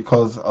night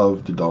because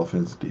of the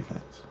Dolphins'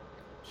 defense.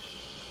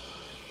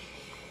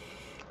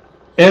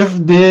 If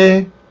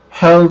they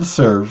held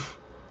serve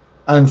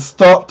and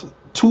stopped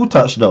 2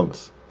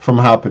 touchdowns from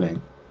happening,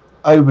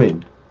 I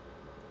win.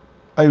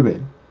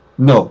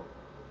 No,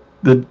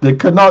 they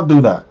could not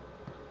do that.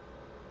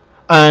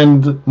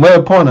 And my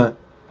opponent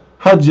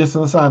had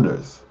Jason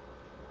Sanders,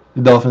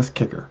 the Dolphins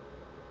kicker.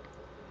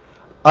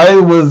 I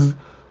was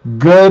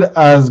good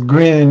as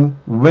green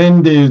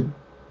when they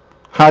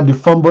had the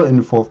fumble in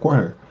the fourth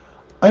quarter.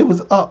 I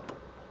was up,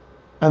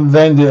 and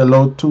then they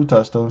allowed 2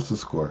 touchdowns to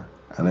score,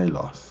 and I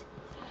lost.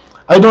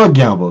 I don't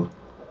gamble,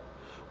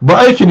 but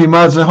I can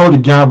imagine how the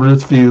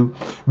gamblers feel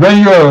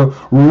when you're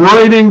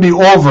riding the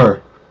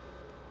over,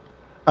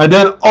 and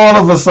then all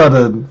of a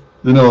sudden,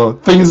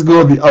 things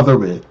go the other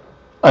way,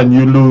 and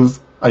you lose,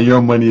 and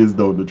your money is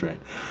down the drain.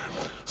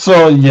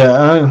 So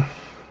yeah,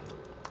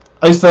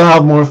 I still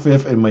have more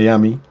faith in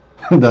Miami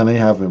than I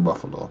have in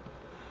Buffalo.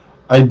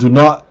 I do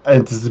not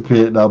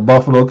anticipate that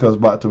Buffalo comes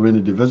back to win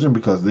the division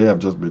because they have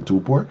just been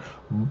too poor.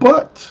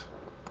 But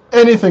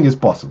anything is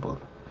possible.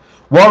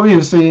 What we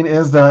have seen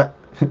is that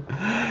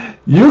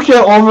you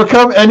can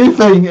overcome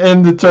anything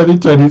in the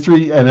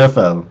 2023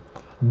 NFL.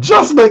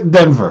 Just like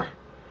Denver.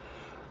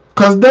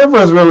 Because Denver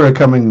is where we're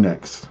coming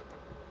next.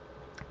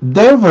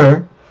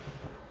 Denver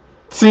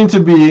seemed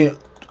to be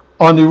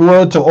on the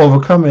road to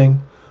overcoming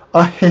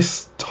a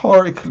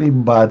historically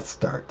bad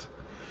start.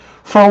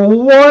 From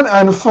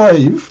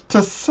 1-5 to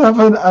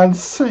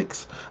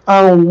 7-6,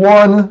 and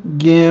 1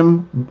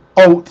 game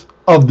out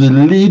of the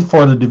lead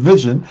for the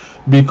division,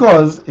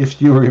 because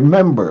if you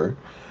remember,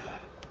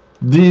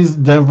 these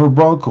Denver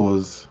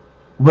Broncos,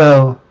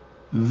 well,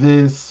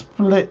 they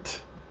split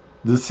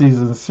the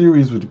season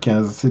series with the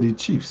Kansas City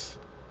Chiefs.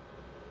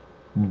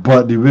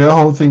 But the way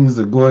how things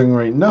are going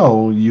right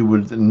now, you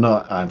would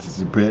not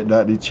anticipate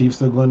that the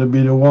Chiefs are going to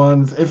be the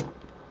ones. If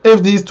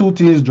these two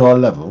teams draw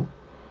level,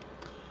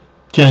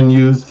 can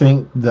you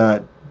think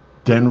that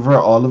Denver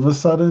all of a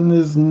sudden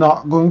is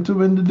not going to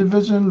win the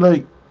division?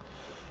 Like,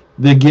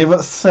 they gave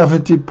us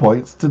 70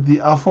 points to the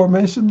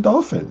aforementioned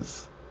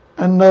Dolphins.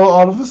 And now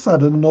all of a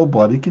sudden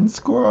nobody can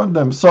score on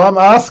them. So I'm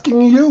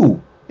asking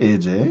you,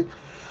 AJ,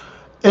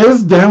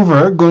 is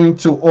Denver going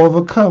to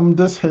overcome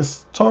this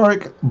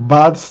historic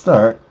bad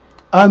start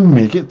and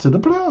make it to the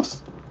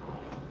playoffs?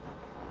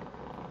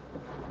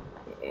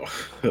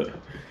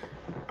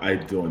 I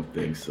don't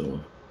think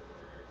so.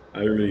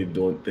 I really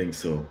don't think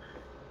so.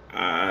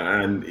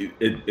 And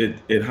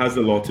it has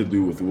a lot to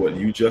do with what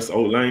you just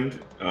outlined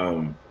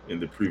in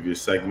the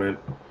previous segment,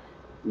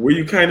 where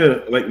you kind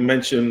of like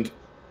mentioned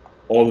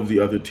all of the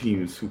other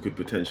teams who could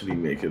potentially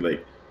make it.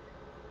 Like,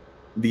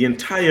 the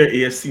entire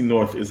AFC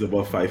North is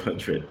above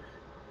 500.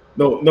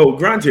 No,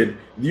 granted,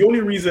 the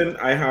only reason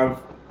I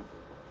have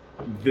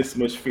this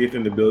much faith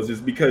in the Bills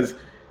is because,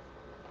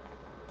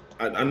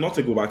 and not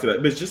to go back to that,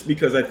 but it's just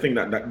because I think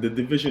that the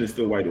division is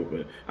still wide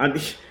open.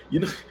 And, you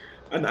know,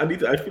 and I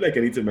feel like I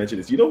need to mention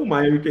this. You know who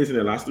Miami plays in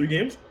their last 3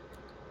 games?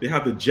 They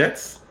have the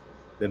Jets,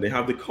 then they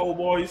have the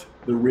Cowboys,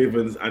 the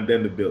Ravens, and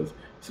then the Bills.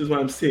 This is what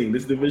I'm saying.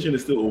 This division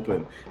is still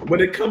open.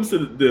 When it comes to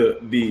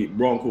the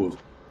Broncos,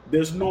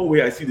 there's no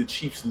way I see the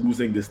Chiefs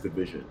losing this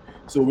division.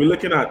 So we're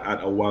looking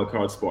at a wild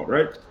card spot,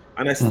 right?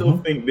 And I still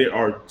think they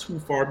are too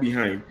far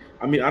behind.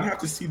 I mean, I'd have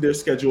to see their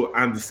schedule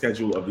and the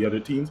schedule of the other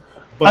teams.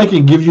 But I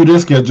can give you their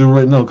schedule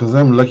right now because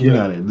I'm looking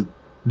at it.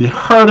 The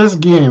hardest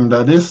game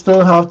that they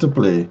still have to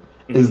play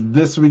is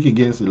this week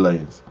against the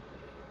Lions.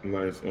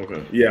 Nice.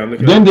 Okay. Yeah, I'm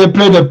looking Then they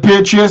play the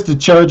Patriots, the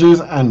Chargers,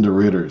 and the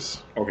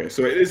Raiders. Okay,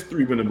 so it is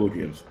 3 winnable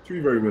games.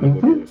 3 very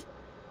winnable games.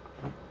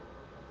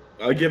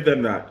 I'll give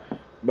them that.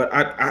 But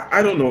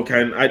I don't know,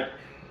 Ken.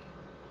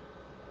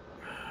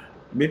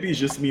 Maybe it's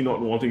just me not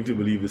wanting to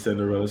believe the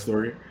Cinderella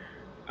story.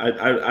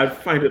 I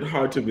find it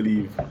hard to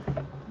believe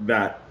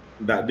that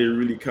they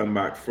really come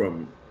back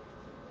from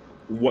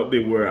what they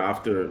were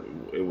after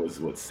it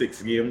was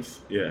 6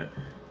 games,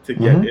 to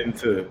get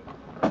into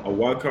a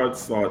wild card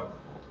slot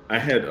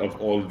ahead of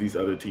all of these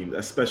other teams,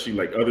 especially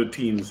like other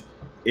teams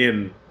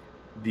in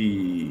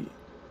the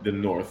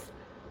North.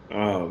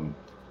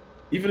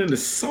 Even in the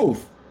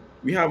South,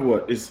 we have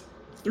is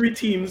 3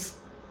 teams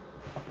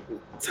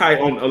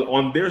tied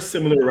on their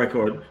similar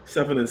record,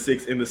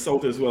 7-6 in the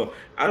South as well.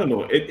 I don't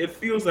know. It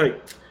feels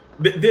like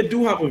they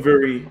do have a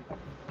very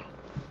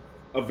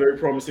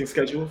promising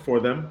schedule for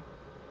them.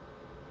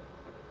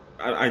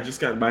 I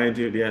just can't buy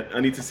into it yet. I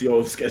need to see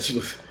all the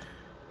schedules.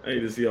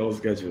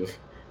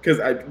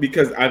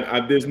 Because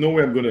there's no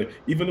way I'm gonna,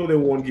 even though they're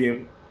 1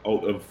 game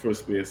out of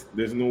first place,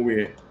 there's no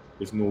way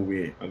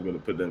I'm gonna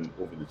put them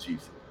over the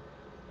Chiefs.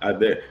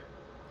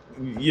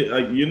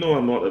 You know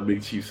I'm not a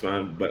big Chiefs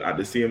fan, but at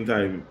the same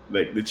time,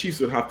 like, the Chiefs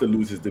would have to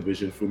lose this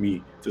division for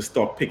me to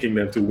stop picking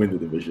them to win the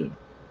division.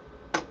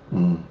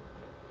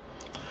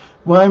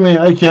 Well, I mean,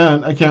 I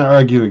can't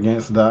argue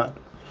against that,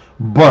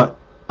 but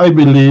I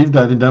believe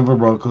that the Denver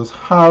Broncos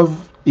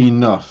have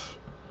enough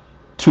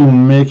to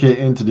make it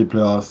into the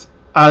playoffs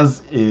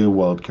as a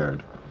wild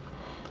card,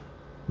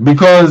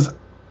 because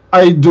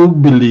I do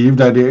believe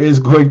that there is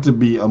going to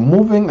be a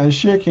moving and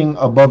shaking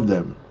above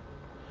them.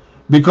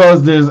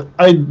 Because there's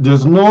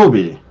no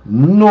way,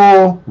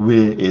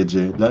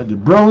 AJ, that the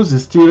Browns, the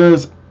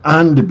Steelers,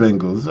 and the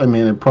Bengals, I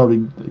mean, I'm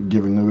probably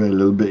giving away a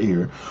little bit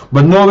here,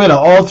 but no way that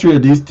all 3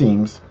 of these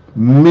teams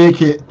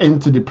make it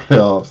into the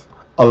playoffs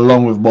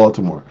along with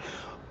Baltimore.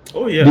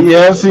 Oh, yeah. The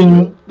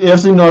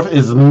AFC North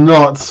is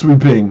not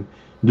sweeping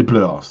the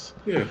playoffs.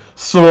 Yeah.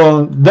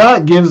 So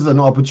that gives an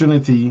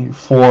opportunity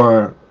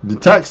for the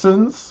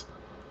Texans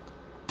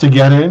to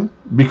get in,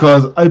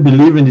 because I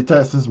believe in the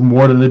Texans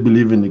more than I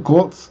believe in the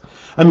Colts.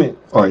 I mean,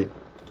 all right,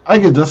 I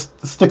could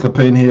just stick a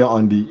pin here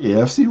on the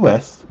AFC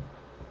West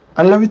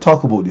and let me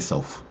talk about the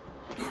South.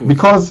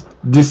 Because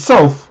the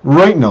South,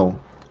 right now,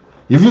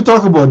 if you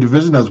talk about a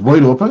division that's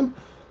wide open,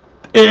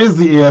 it is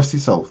the AFC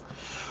South.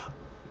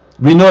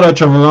 We know that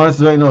Trevor Lawrence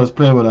right now is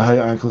playing with a high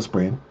ankle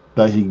sprain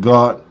that he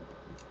got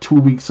 2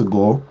 weeks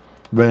ago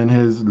when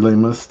his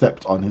lineman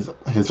stepped on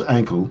his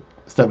ankle,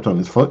 stepped on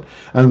his foot,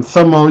 and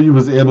somehow he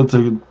was able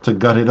to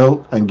gut it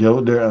out and get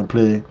out there and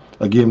play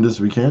a game this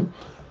weekend.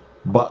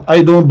 But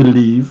I don't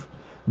believe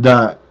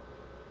that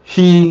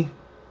he,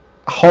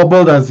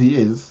 hobbled as he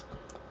is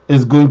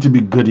going to be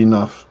good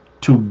enough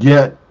to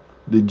get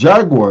the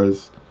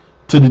Jaguars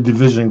to the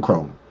division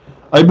crown.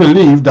 I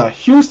believe that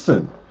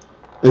Houston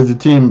is the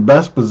team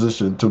best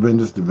positioned to win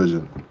this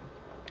division.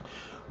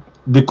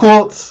 The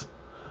Colts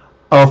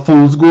are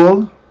fool's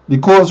gold. The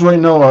Colts right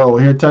now are out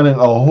here telling a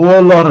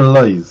whole lot of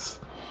lies,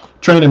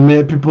 trying to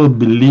make people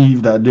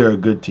believe that they're a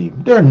good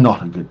team. They're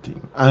not a good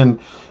team. And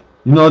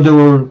they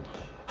were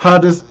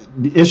had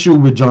the issue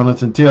with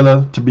Jonathan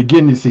Taylor to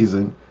begin the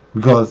season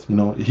because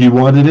he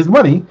wanted his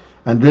money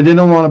and they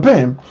didn't want to pay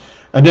him.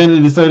 And then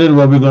they decided,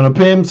 well, we're going to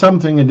pay him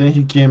something, and then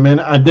he came in,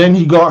 and then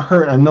he got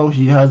hurt, and now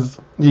he had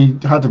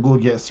to go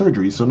get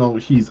surgery, so now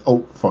he's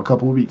out for a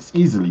couple of weeks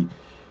easily.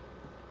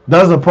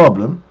 That's a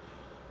problem.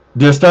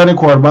 Their starting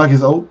quarterback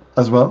is out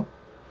as well,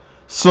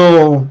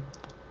 so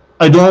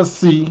I don't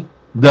see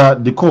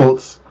that the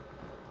Colts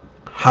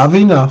have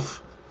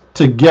enough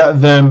to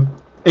get them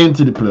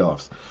into the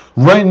playoffs.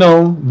 Right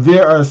now, they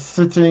are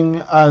sitting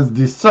as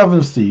the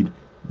 7th seed.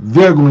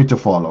 They're going to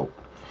fall out.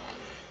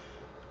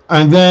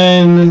 And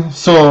then,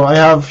 so I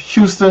have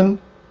Houston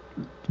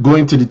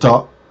going to the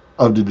top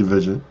of the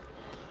division.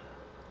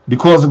 The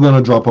Colts are going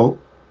to drop out.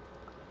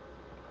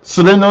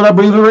 So then now that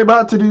brings me right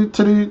back to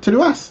the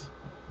West.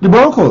 The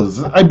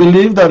Broncos. I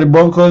believe that the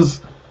Broncos,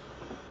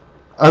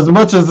 as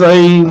much as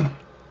I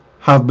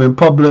have been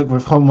public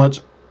with how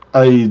much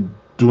I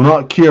do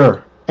not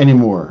care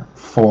anymore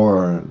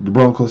for the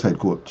Broncos head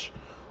coach,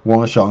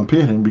 Sean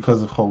Payton,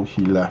 because of how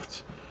he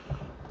left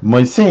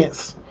my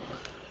Saints,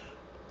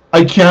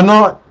 I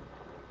cannot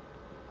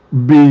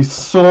be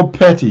so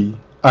petty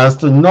as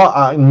to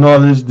not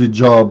acknowledge the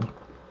job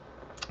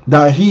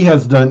that he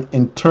has done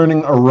in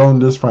turning around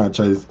this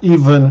franchise,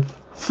 even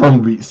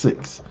from week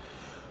 6.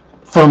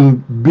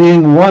 From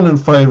being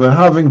 1-5 and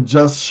having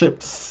just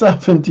shipped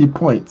 70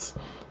 points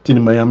to the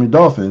Miami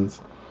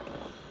Dolphins,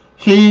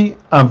 he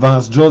and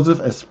Vance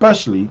Joseph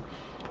especially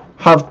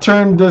have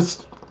turned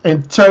this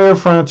entire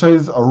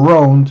franchise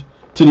around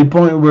to the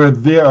point where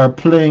they are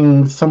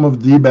playing some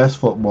of the best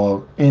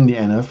football in the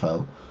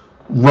NFL.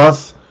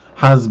 Russ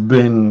has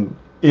been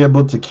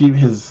able to keep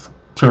his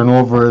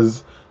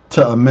turnovers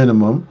to a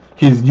minimum.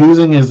 He's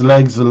using his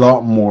legs a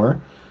lot more.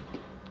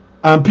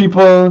 And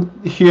people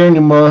here in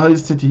the Mile High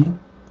City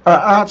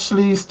are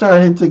actually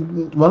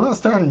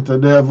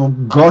they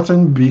have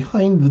gotten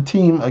behind the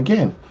team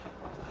again.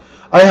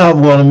 I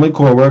have one of my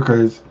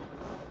co-workers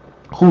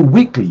who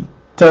weekly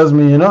tells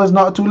me, it's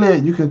not too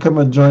late. You can come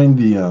and join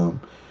the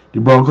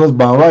Broncos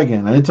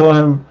bandwagon. And I told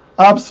him,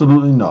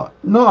 absolutely not.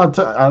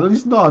 At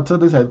least not until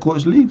this head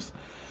coach leaves.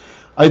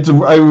 I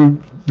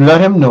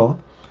let him know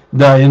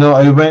that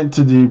I went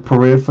to the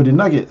parade for the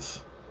Nuggets,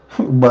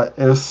 but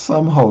if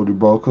somehow the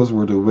Broncos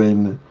were to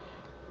win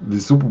the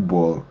Super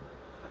Bowl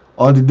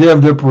on the day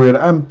of their parade,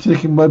 I'm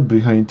taking my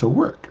behind to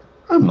work.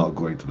 I'm not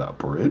going to that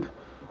parade.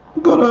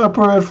 Go to that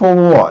parade for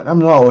what? I'm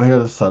not out here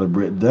to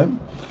celebrate them.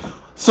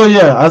 So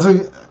yeah,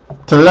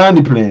 to land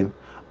the plane,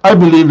 I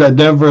believe that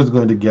Denver is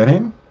going to get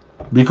him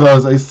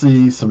because I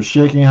see some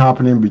shaking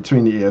happening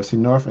between the AFC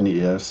North and the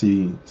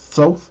AFC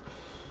South.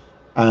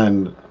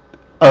 And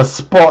a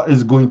spot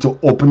is going to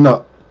open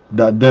up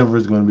that Denver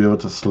is going to be able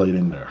to slide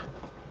in there.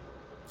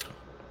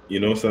 You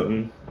know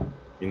something?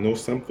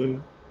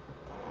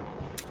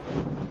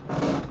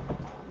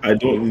 I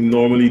don't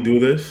normally do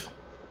this.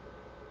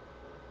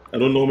 I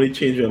don't normally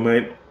change my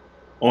mind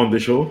on the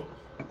show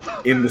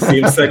in the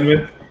same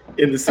segment.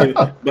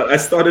 But I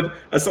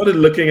started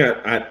looking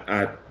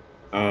at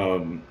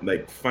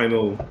like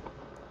final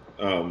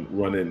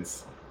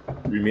run-ins,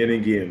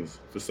 remaining games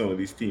for some of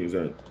these teams,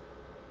 and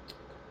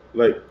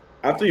like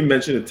after you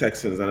mentioned the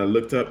Texans, and I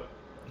looked up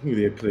who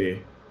they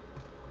play.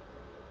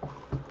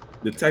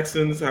 The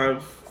Texans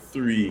have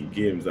 3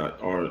 games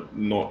that are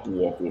not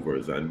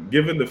walkovers, and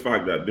given the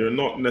fact that they're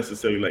not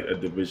necessarily like a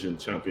division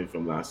champion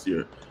from last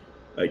year,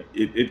 like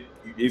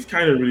it's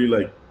kind of really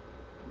like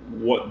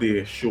what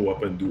they show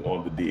up and do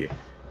on the day.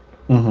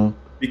 Mm-hmm.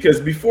 Because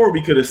before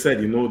we could have said,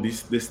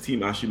 this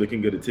team actually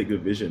looking good to take the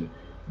division,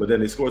 but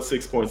then they scored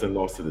 6 points and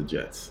lost to the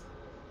Jets.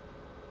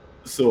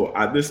 So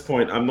at this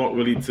point, I'm not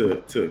really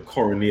to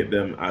coronate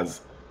them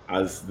as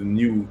the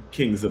new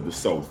kings of the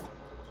South.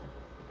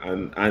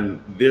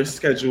 And their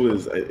schedule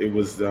was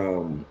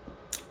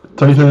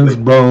Titans,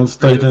 Browns,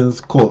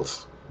 Titans,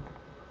 Colts.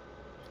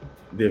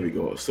 There we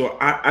go. So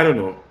I don't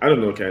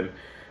know, Ken.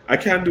 I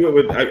can't do it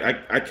with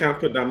I can't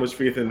put that much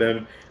faith in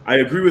them. I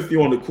agree with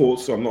you on the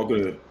Colts, so I'm not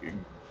going to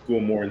go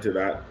more into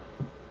that.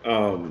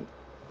 The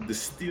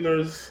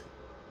Steelers,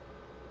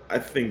 I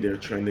think they're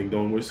trending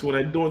downwards. So when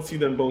I don't see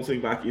them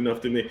bouncing back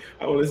enough to me,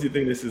 I honestly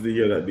think this is the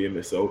year that they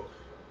miss out.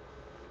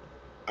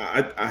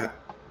 I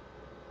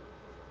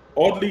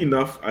oddly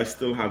enough, I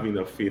still have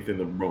enough faith in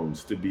the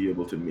Browns to be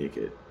able to make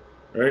it,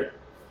 right?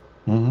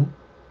 Mm-hmm.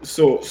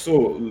 So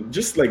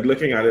just like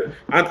looking at it,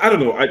 and I don't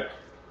know,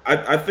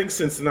 I think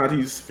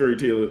Cincinnati's fairy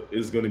tale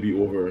is going to be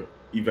over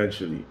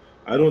eventually.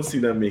 I don't see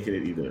them making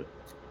it either.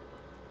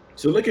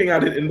 So looking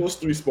at it in those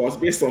 3 spots,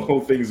 based on how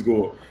things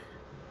go,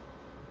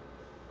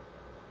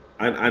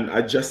 and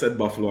I just said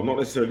Buffalo. I'm not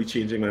necessarily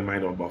changing my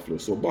mind on Buffalo.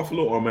 So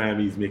Buffalo or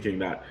Miami is making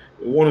that.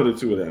 One of the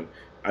two of them.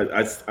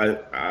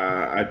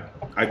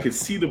 I could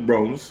see the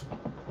Browns.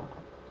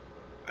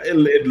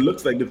 It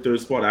looks like the 3rd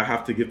spot I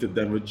have to give to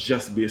Denver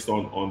just based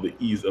on the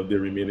ease of their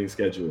remaining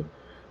schedule.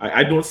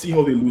 I don't see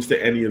how they lose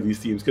to any of these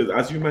teams because,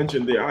 as you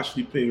mentioned, they're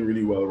actually playing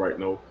really well right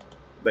now.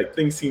 Like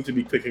things seem to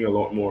be clicking a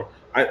lot more.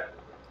 I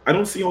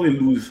don't see how they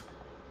lose.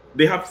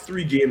 They have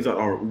 3 games that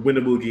are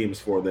winnable games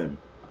for them.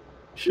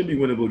 Should be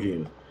winnable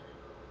games.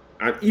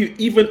 And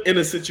even in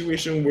a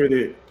situation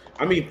where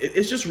I mean,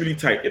 it's just really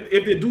tight.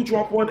 If they do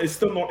drop one, it's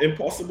still not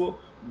impossible,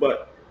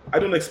 but I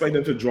don't expect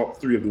them to drop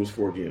 3 of those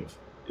 4 games,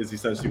 is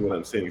essentially what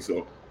I'm saying.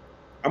 So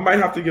I might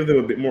have to give them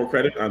a bit more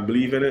credit and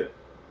believe in it.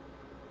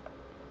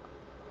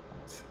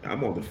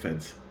 I'm on the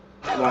fence.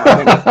 No,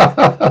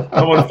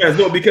 I'm on the fence.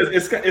 No, because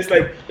it's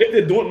like if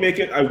they don't make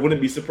it, I wouldn't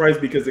be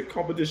surprised because the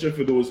competition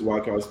for those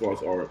wildcard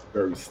spots are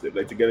very stiff.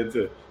 Like to get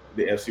into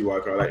the FC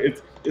wildcard,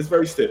 like it's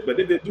very stiff. But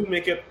if they do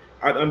make it,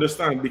 I'd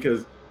understand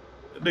because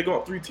they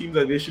got 3 teams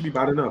that they should be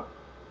batting up.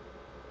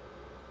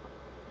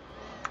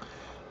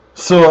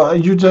 So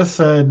you just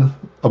said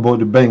about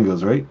the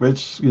Bengals, right?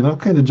 Which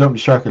kind of jumped the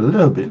shark a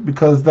little bit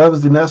because that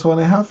was the next one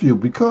I have for you.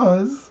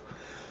 Because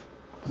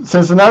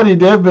Cincinnati,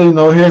 they've been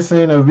here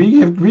saying that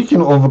we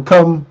can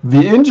overcome the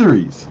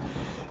injuries.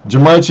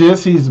 Jamar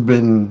Chase, he's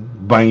been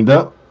banged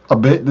up a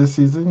bit this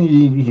season.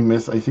 He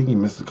missed. I think he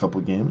missed a couple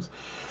games.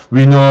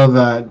 We know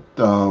that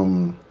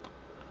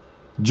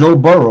Joe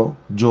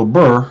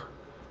Burr,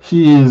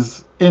 he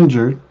is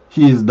injured.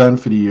 He is done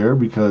for the year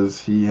because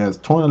he has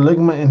torn a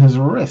ligament in his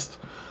wrist.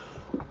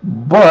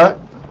 But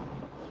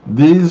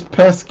these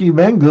pesky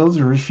Bengals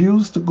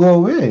refuse to go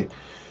away.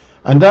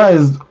 And that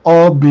is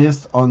all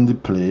based on the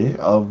play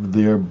of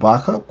their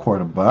backup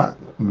quarterback,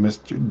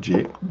 Mr.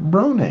 Jake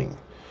Browning.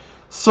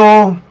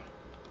 So,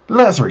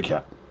 let's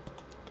recap.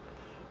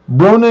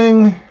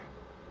 Browning,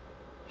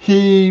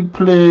 he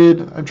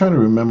played, I'm trying to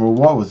remember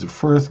what was the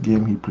first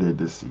game he played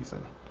this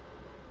season.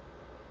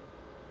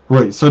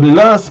 Right, so the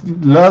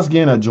last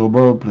game that Joe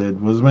Burrow played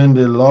was when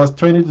they lost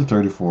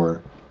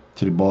 20-34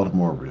 to the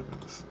Baltimore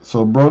Ravens.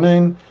 So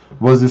Browning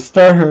was the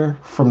starter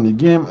from the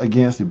game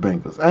against the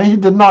Bengals, and he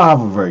did not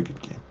have a very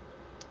good game.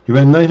 He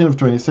went 19 of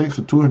 26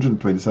 for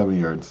 227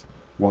 yards,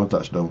 1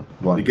 touchdown,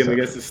 1 The game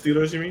against the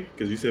Steelers, you mean?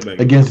 Because you said Bengals.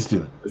 Against the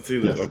Steelers. The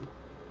Steelers. Yes.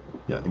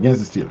 Yeah,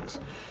 against the Steelers.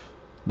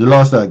 They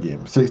lost that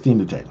game,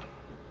 16-10.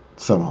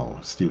 Somehow,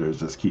 Steelers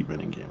just keep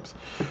winning games.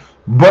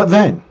 But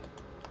then,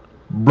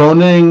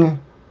 Browning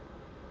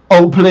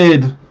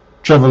outplayed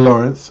Trevor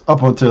Lawrence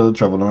up until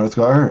Trevor Lawrence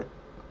got hurt.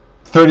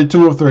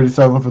 32 of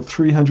 37 for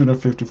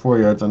 354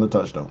 yards and a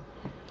touchdown.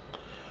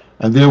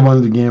 And they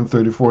won the game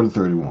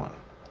 34-31.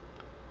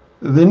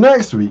 The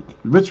next week,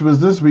 which was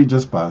this week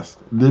just passed,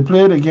 they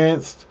played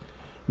against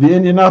the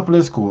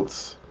Indianapolis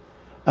Colts.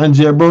 And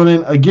Jay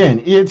Browning,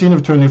 again, 18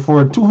 of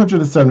 24,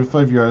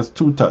 275 yards,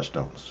 2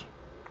 touchdowns.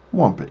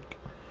 1 pick.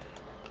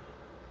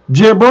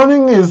 Jay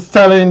Browning is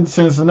telling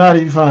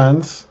Cincinnati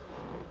fans,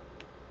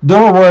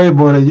 don't worry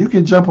about it. You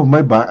can jump on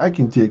my back. I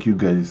can take you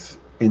guys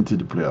into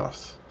the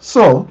playoffs.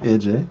 So,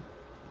 AJ,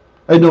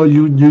 I know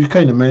you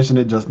kind of mentioned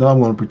it just now. I'm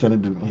going to pretend I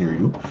didn't hear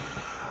you.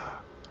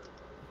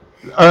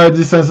 Are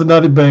the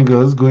Cincinnati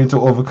Bengals going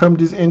to overcome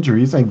these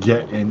injuries and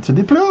get into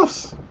the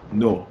playoffs?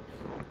 No.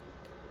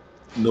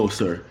 No,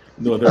 sir.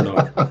 No, they're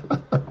not.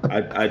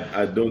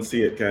 I don't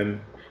see it,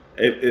 Ken.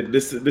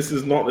 This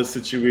is not a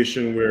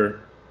situation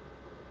where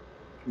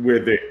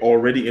they're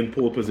already in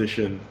pole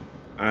position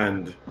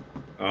and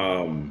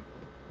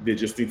they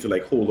just need to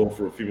hold on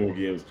for a few more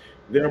games.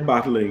 They're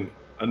battling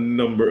a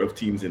number of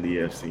teams in the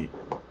AFC,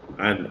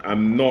 and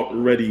I'm not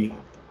ready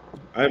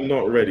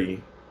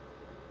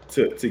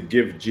to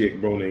give Jake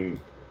Browning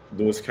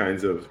those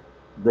kinds of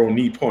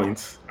Brownie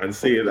points and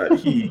say that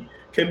he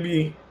can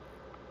be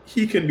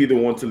the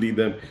one to lead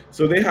them.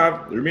 So they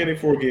have the remaining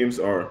 4 games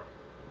are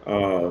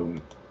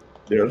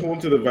they're at home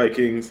to the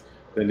Vikings,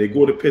 then they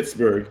go to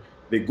Pittsburgh,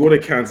 they go to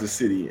Kansas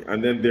City,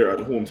 and then they're at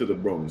home to the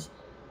Browns.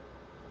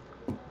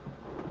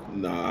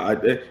 Nah,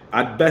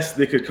 at best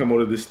they could come out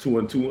of this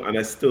 2-2, and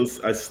I still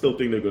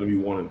think they're going to be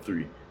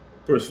 1-3,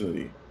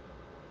 personally.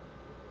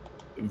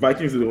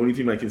 Vikings are the only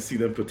team I can see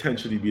them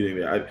potentially beating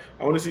there. I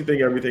honestly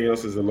think everything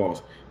else is a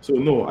loss. So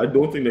no, I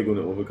don't think they're going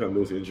to overcome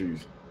those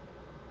injuries.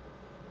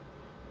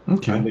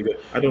 Okay.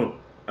 I don't.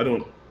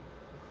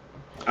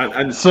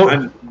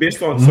 And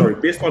based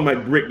on based on my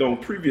breakdown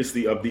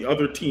previously of the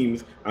other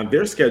teams and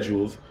their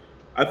schedules,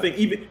 I think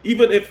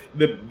even if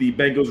the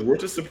Bengals were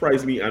to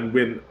surprise me and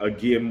win a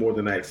game more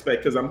than I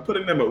expect, because I'm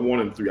putting them at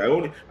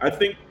 1-3. I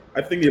think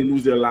they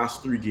lose their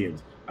last 3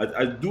 games.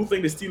 I do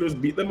think the Steelers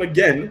beat them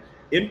again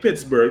in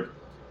Pittsburgh.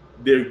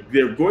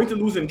 They're going to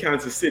lose in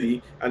Kansas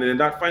City, and then in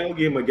that final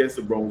game against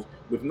the Browns,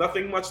 with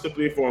nothing much to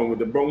play for, and with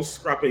the Browns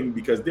scrapping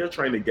because they're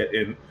trying to get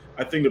in,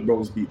 I think the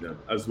Browns beat them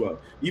as well.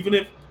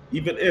 Even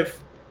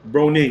if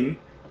Browning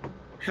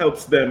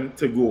helps them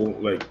to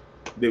go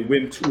they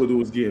win 2 of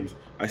those games,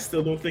 I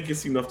still don't think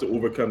it's enough to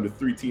overcome the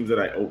 3 teams that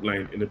I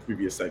outlined in the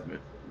previous segment.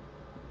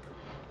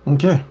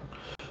 Okay.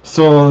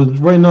 So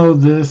right now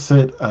they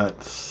sit at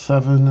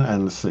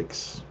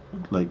 7-6.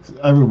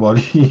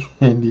 Everybody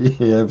in the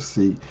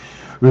AFC,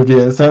 with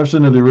the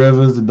exception of the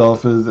Ravens, the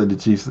Dolphins, and the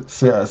Chiefs,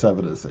 sit at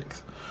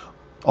 7-6,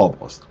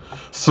 almost.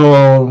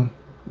 So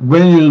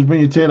when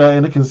you take that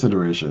into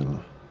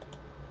consideration,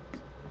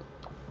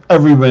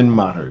 every win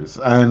matters,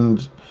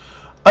 and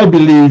I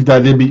believe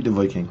that they beat the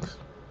Vikings.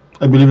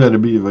 I believe that they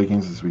beat the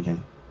Vikings this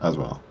weekend as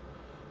well.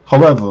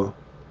 However,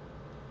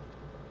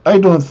 I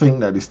don't think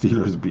that the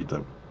Steelers beat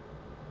them.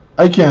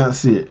 I can't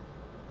see it.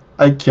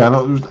 I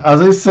cannot, as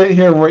I sit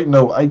here right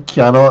now, I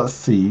cannot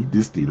see the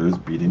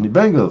Steelers beating the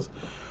Bengals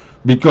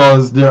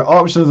because their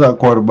options at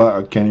quarterback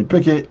are Kenny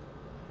Pickett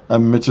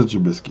and Mitchell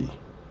Trubisky,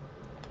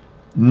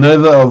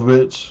 neither of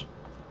which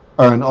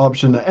are an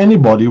option that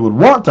anybody would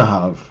want to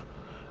have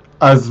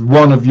as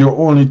one of your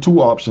only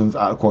two options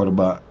at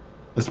quarterback,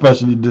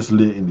 especially this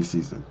late in the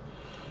season.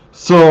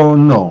 So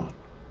no,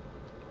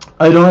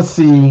 I don't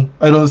see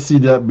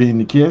that being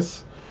the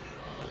case.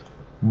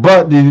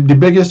 But the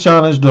biggest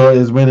challenge though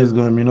is when it's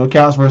going to be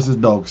cats versus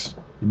dogs,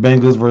 the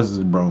Bengals versus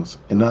the Browns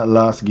in that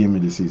last game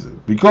of the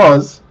season,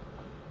 because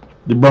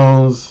the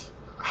Browns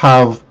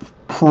have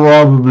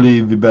probably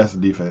the best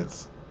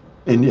defense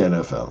in the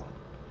NFL.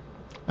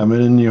 And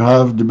when you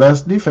have the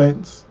best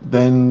defense,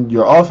 then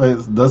your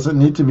offense doesn't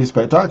need to be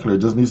spectacular; it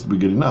just needs to be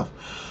good enough.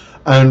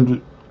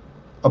 And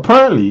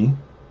apparently,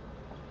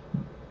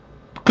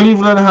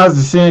 Cleveland has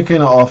the same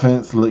kind of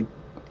offense like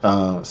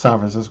San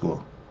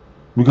Francisco.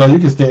 Because you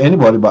can stay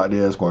anybody back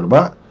there as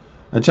quarterback,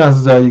 and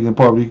chances are you can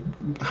probably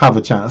have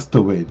a chance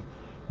to win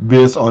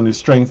based on the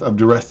strength of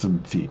the rest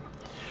of the team.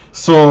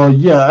 So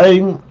yeah,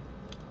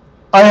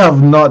 I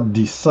have not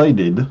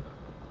decided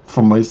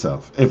for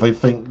myself if I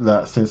think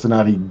that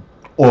Cincinnati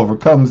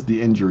overcomes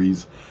the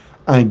injuries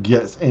and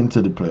gets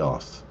into the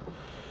playoffs.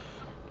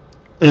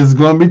 It's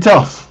going to be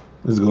tough.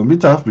 It's going to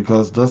be tough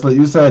because just like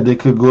you said, they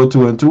could go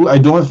 2-2. I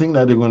don't think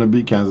that they're going to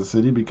beat Kansas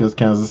City because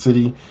Kansas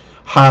City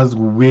has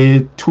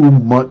way too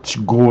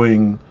much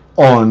going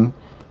on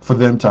for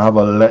them to have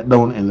a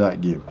letdown in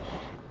that game.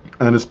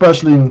 And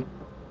especially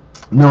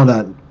now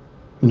that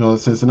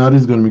Cincinnati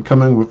is going to be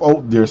coming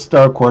without their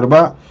star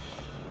quarterback,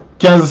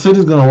 Kansas City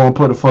is going to want to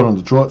put the foot on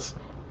the throats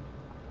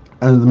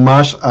and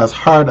mash as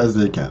hard as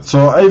they can.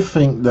 So I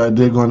think that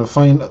they're going to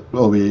find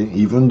a way,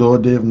 even though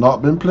they've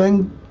not been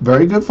playing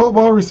very good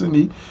football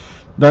recently,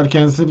 that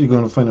Kansas City is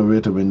going to find a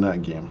way to win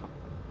that game.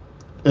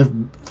 If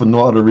for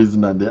no other reason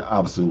than they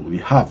absolutely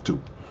have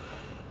to.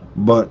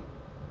 But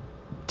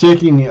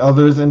taking the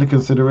others into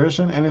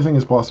consideration, anything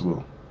is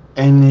possible.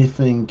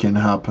 Anything can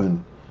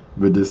happen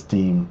with this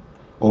team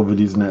over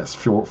these next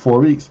 4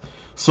 weeks.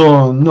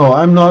 So no,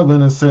 I'm not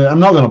going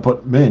to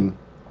put them in.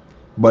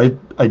 But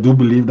I do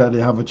believe that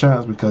they have a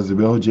chance because the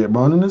way Jake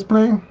Browning is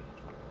playing,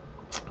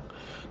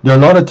 there are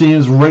a lot of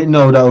teams right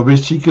now that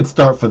wish he could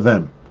start for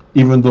them,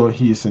 even though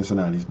he is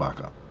Cincinnati's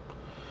backup.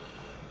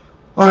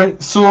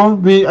 Alright, so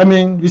we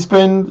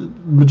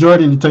spend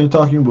majority of the time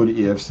talking about the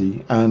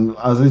AFC, and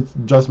as I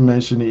just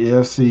mentioned, the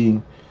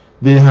AFC,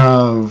 they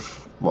have,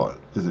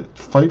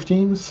 5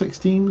 teams, 6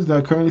 teams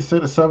that currently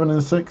sit at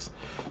 7-6,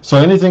 so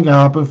anything can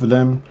happen for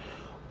them.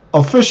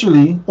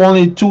 Officially,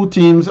 only 2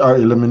 teams are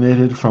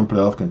eliminated from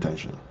playoff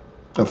contention.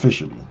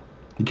 Officially.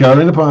 The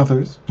Carolina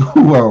Panthers,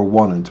 who are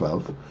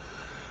 1-12,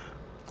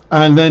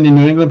 and then the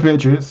New England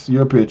Patriots,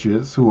 your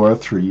Patriots, who are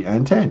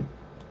 3-10.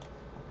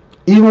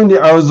 Even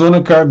the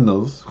Arizona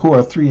Cardinals, who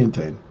are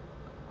 3-10,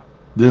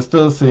 they're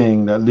still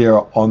saying that they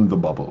are on the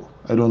bubble.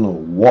 I don't know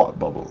what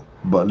bubble,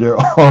 but they're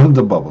on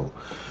the bubble.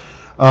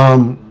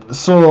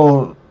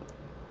 So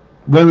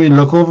when we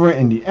look over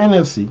in the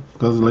NFC,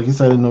 because like I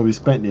said, we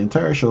spent the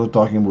entire show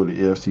talking about the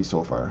AFC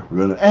so far.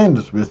 We're going to end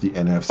with the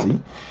NFC.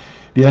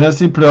 The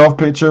NFC playoff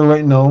picture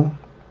right now,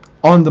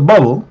 on the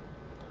bubble,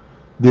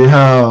 they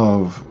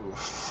have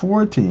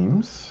 4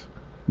 teams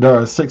that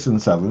are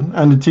 6-7,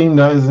 and the team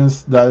that is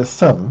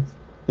 7th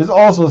is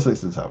also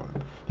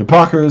 6-7. The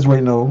Packers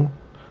right now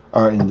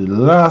are in the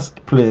last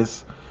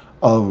place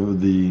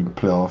of the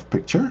playoff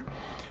picture,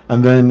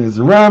 and then it's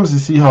the Rams,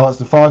 the Seahawks,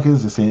 the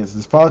Falcons, the Saints,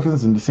 the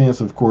Falcons, and the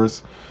Saints, of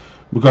course,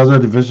 because our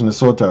division is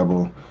so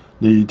terrible.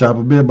 The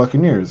Tampa Bay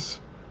Buccaneers,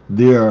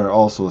 they are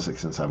also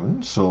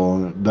 6-7,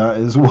 so that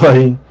is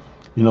why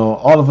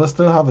all of us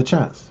still have a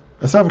chance,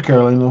 except for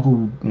Carolina,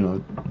 who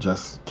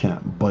just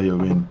can't buy a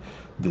win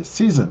this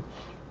season.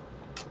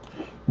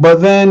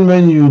 But then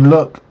when you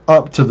look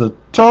up to the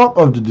top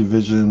of the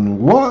division,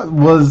 what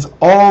was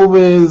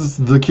always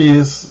the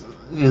case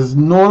is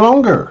no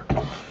longer.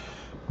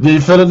 The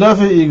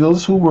Philadelphia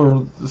Eagles, who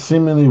were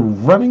seemingly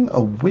running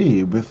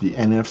away with the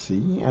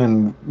NFC,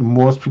 and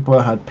most people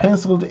had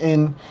penciled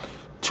in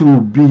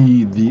to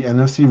be the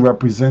NFC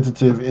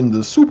representative in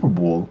the Super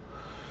Bowl,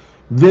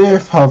 they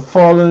have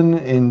fallen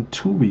in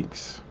 2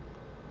 weeks.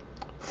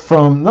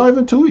 From, not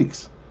even 2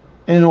 weeks,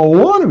 in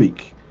 1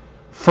 week,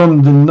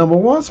 from the number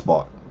 1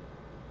 spot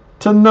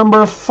to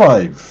number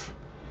 5,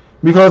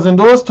 because in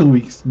those 2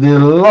 weeks they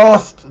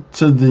lost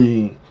to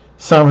the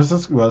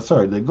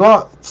they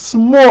got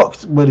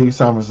smoked by the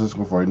San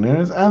Francisco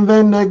 49ers, and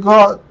then they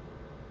got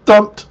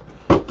dumped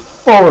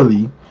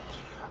thoroughly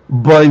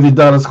by the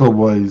Dallas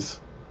Cowboys,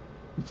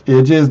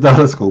 AJ's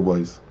Dallas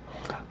Cowboys,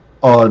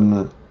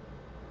 on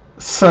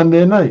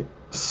Sunday night.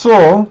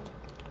 So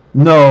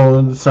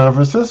now San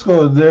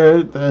Francisco,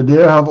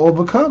 they have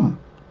overcome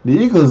The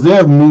Eagles, they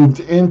have moved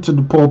into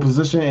the pole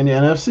position in the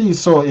NFC.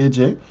 So,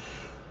 AJ,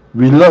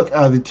 we look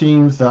at the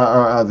teams that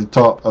are at the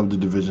top of the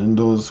division,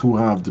 those who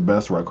have the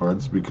best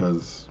records,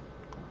 because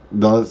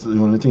that's the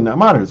only thing that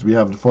matters. We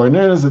have the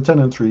 49ers at 10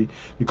 and 3,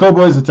 the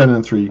Cowboys at 10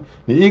 and 3,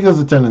 the Eagles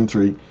at 10 and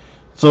 3.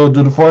 So,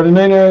 do the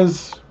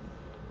 49ers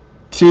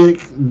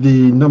take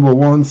the number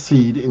one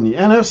seed in the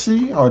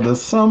NFC, or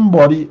does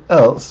somebody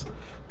else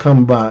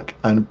come back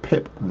and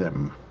pip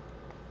them?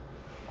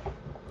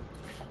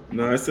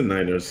 No, it's the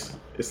Niners.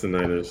 It's the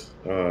Niners.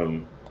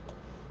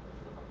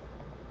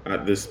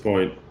 At this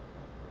point,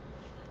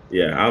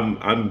 yeah,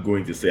 I'm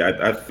going to say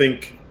I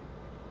think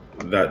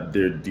that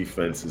their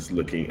defense is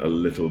looking a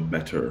little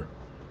better,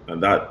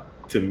 and that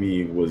to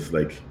me was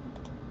like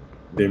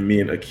their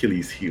main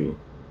Achilles heel.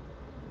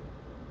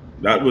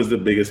 That was the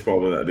biggest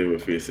problem that they were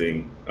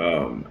facing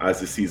as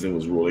the season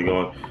was rolling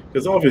on.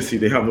 Because obviously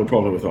they have no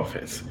problem with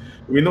offense.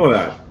 We know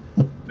that.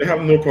 They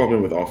have no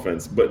problem with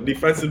offense. But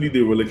defensively,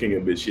 they were looking a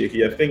bit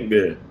shaky. I think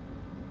they're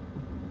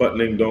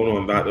buttoning down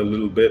on that a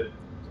little bit.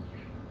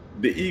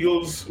 The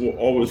Eagles were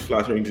always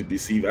flattering to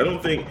deceive. I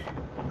don't think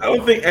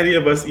any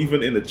of us,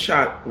 even in the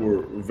chat,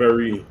 were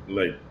very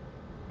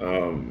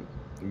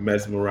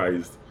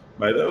mesmerized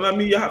by that. I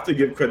mean, you have to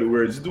give credit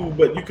where it's due,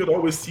 but you could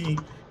always see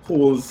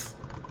holes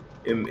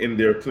in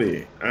their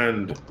play,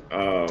 and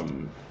I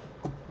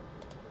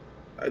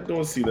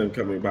don't see them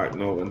coming back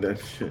now. And then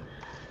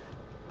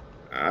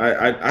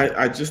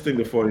I just think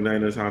the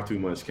 49ers have too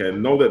much,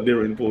 Ken. Now that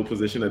they're in pole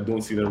position, I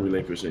don't see them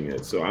relinquishing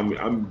it. So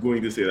I'm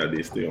going to say that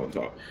they stay on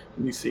top. Let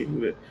me see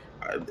who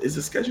is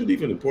the schedule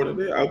even important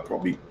there? I'll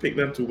probably pick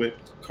them to win.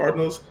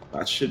 Cardinals,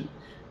 that should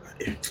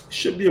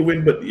be a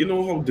win, but you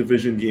know how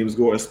division games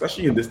go,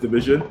 especially in this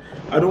division.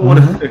 I don't want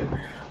to.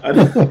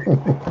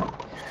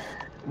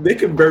 They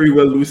could very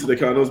well lose to the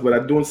Cardinals, but I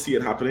don't see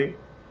it happening.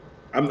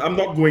 I'm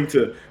not going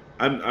to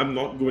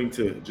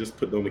just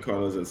put down the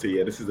Cardinals and say,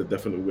 yeah, this is a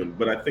definite win.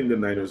 But I think the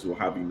Niners will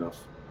have enough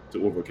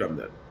to overcome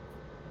that.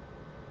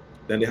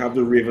 Then they have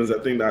the Ravens. I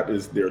think that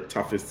is their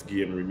toughest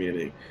game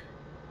remaining.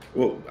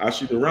 Well,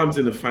 actually, the Rams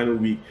in the final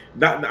week.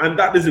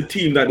 That is a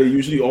team that they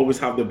usually always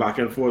have the back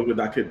and forth with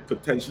that could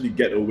potentially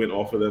get a win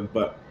off of them.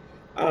 But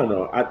I don't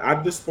know.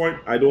 At this point,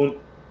 I don't.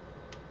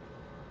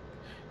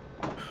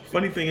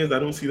 Funny thing is, I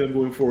don't see them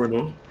going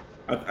 4-0.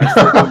 I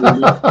still think they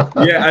lose.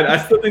 Yeah, I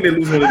still think they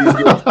lose one of these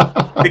games.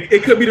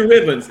 It could be the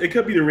Ravens. It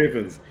could be the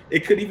Ravens.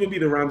 It could even be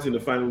the Rams in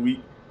the final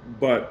week.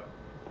 But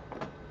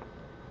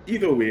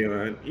either way,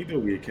 man. Either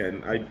way,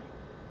 Ken.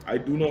 I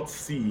do not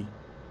see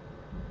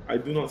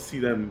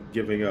them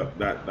giving up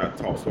that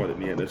top spot in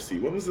the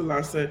NFC. When was the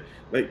last time?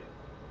 Like,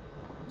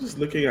 just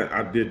looking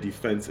at their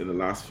defense in the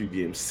last few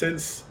games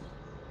since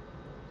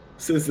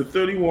the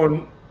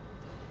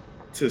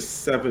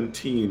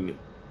 31-17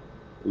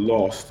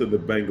 loss to the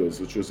Bengals,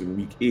 which was in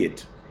week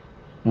 8.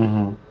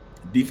 Mm-hmm.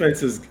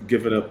 Defense has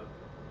given up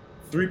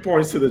 3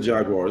 points to the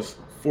Jaguars,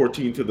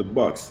 14 to the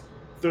Bucks,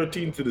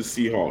 13 to the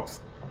Seahawks,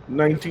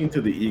 19 to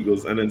the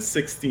Eagles, and then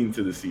 16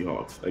 to the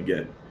Seahawks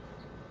again.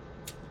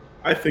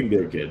 I think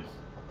they're good.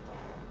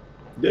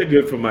 They're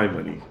good for my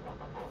money.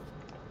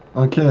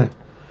 Okay.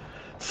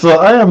 So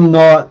I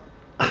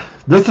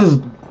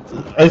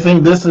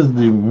think this is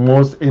the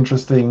most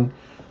interesting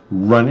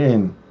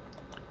run-in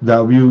that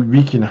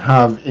we can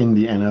have in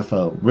the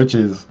NFL, which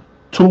is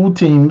 2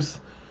 teams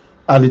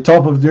at the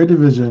top of their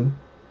division,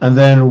 and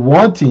then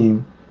 1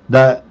 team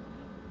that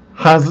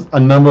has a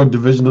number of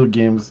divisional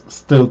games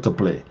still to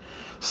play.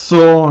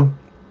 So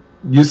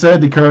you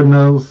said the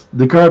Cardinals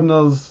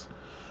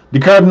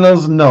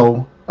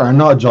now are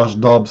not Josh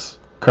Dobbs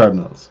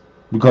Cardinals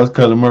because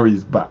Kyler Murray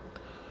is back.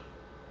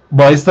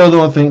 But I still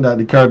don't think that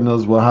the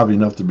Cardinals will have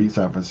enough to beat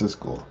San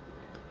Francisco.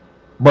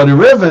 But the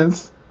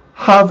Ravens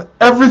have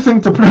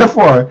everything to play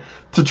for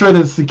to try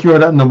to secure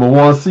that number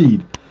 1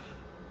 seed.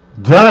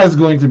 That is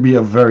going to be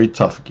a very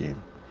tough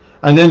game.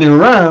 And then the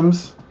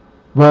Rams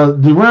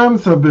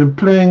have been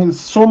playing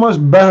so much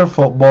better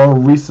football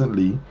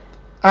recently,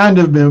 and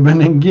they've been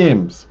winning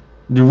games.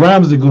 The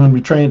Rams are going to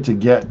be trying to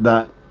get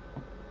that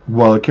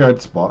wild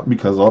card spot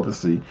because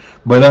obviously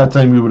by that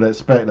time we would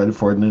expect that the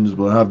 49ers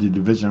will have the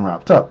division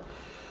wrapped up.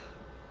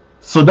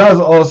 So that's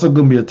also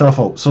going to be a tough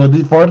out. So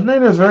the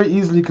 49ers very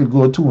easily could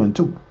go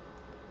 2-2.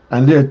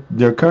 And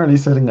they're currently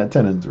sitting at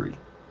 10-3.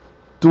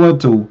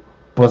 2-2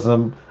 puts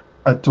them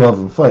at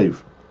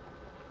 12-5.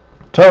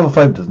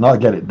 12-5 does not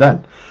get it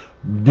done.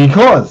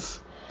 Because,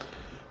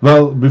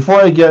 well,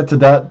 before I get to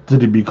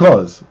the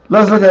because,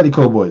 let's look at the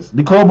Cowboys.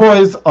 The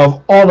Cowboys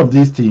of all of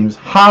these teams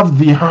have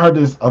the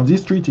hardest, of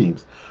these 3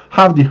 teams,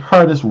 have the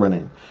hardest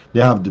running. They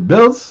have the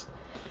Bills,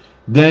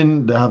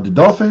 then they have the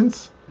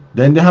Dolphins,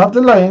 then they have the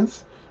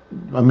Lions.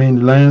 I mean,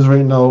 the Lions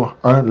right now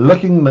aren't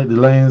looking like the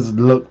Lions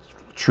looked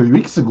 3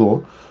 weeks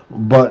ago,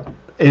 but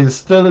it's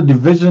still a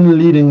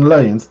division-leading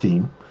Lions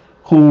team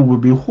who will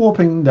be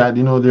hoping that,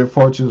 their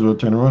fortunes will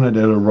turn around and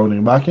they're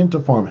rolling back into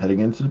form heading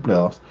into the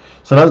playoffs.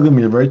 So that's going to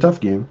be a very tough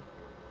game.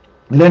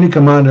 And then the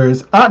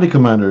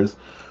Commanders,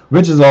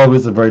 which is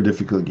always a very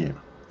difficult game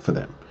for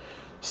them.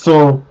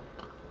 So,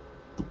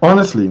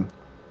 honestly,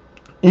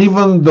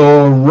 even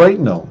though right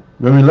now,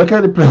 when we look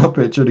at the playoff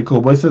picture, the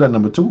Cowboys sit at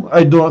number 2.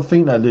 I don't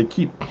think that they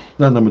keep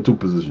that number 2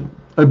 position.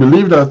 I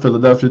believe that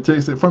Philadelphia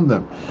takes it from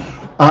them,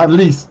 at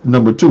least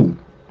number 2.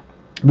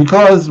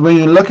 Because when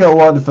you look at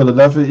what the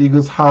Philadelphia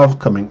Eagles have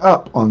coming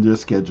up on their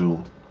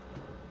schedule,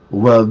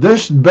 well,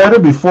 this better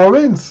be 4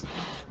 wins.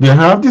 They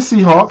have the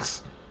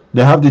Seahawks,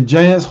 they have the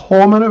Giants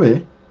home and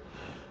away.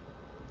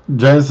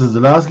 Giants is the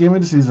last game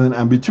of the season,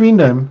 and between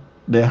them,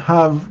 they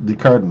have the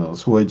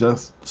Cardinals, who I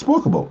just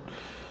spoke about.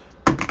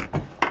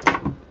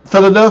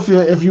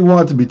 Philadelphia, if you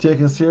want to be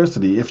taken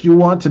seriously, if you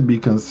want to be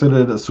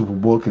considered a Super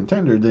Bowl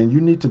contender, then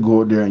you need to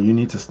go out there and you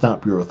need to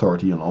stamp your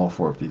authority on all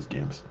 4 of these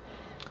games.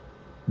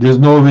 There's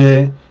no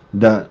way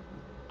that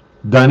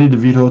Danny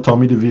DeVito,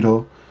 Tommy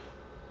DeVito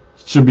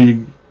should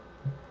be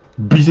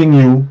beating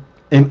you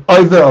in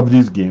either of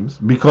these games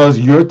because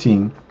your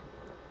team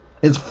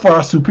is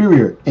far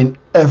superior in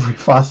every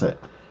facet.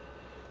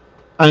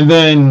 And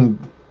then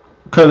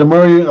Kyler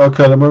Murray or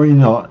Kyler Murray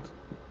not,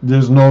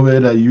 there's no way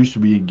that you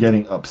should be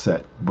getting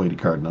upset by the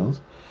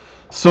Cardinals.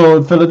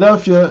 So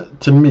Philadelphia,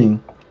 to me,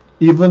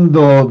 even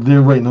though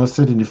they're right now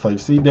sitting in the 5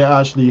 seed, they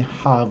actually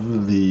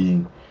have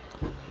the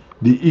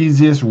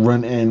easiest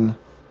run in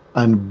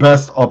and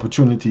best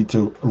opportunity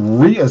to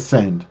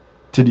reascend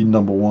to the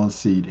number 1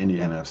 seed in the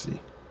NFC.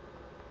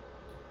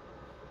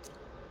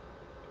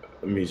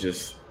 Let me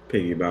just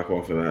piggyback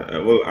off of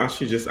that. Well,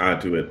 actually, just add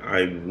to it.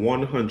 I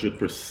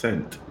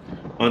 100%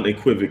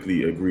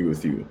 unequivocally agree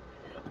with you.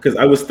 Because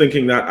I was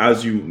thinking that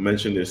as you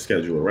mentioned their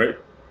schedule, right?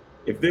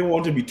 If they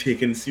want to be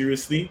taken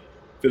seriously,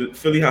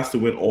 Philly has to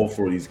win all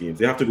 4 of these games.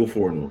 They have to go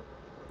 4-0.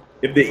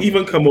 If they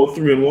even come out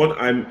 3-1,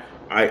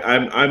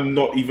 I'm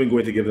not even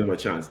going to give them a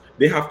chance.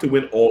 They have to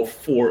win all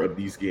 4 of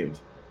these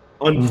games,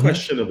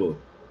 unquestionable.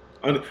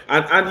 And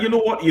you know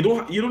what? You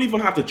don't even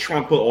have to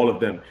trample all of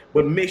them,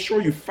 but make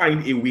sure you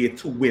find a way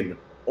to win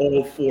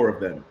all 4 of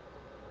them.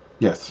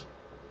 Yes,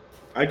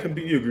 I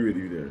completely agree with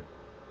you there.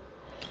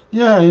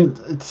 Yeah,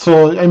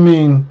 so I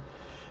mean,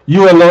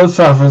 you allowed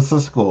San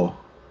Francisco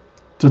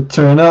to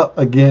turn up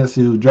against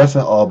you dressed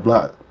in all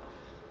black.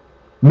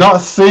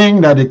 Not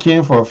saying that they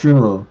came for a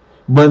funeral,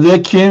 but they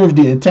came with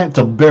the intent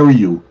to bury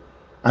you.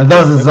 And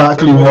that's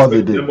exactly what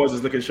they did. Them boys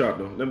is looking sharp,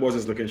 though. Them boys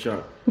is looking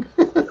sharp.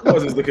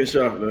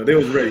 Though. They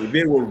was ready.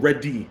 They were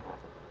ready.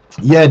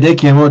 Yeah, they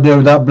came out there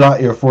with that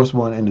black Air Force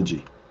One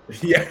energy.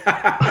 Yeah.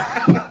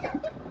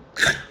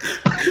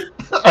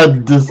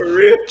 And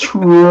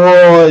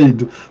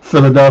destroyed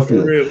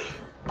Philadelphia. For real.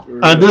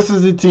 And this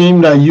is the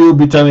team that you'll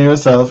be telling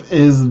yourself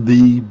is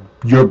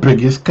your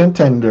biggest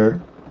contender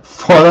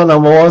for the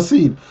number 1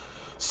 seed.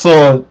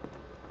 So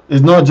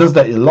it's not just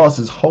that you lost,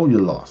 it's how you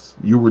lost.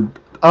 You were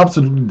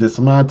absolutely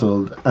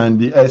dismantled, and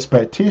the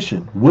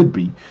expectation would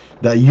be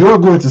that you're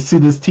going to see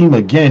this team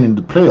again in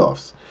the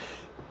playoffs.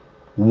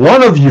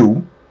 One of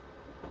you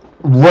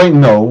right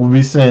now will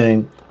be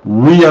saying,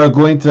 we are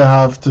going to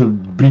have to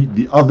beat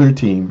the other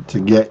team to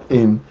get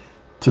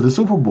into the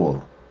Super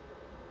Bowl.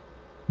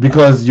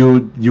 Because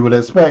you would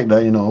expect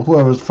that,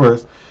 whoever's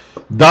first,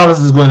 Dallas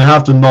is going to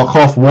have to knock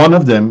off one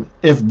of them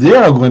if they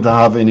are going to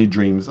have any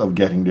dreams of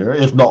getting there,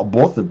 if not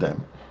both of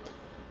them.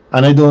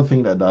 And I don't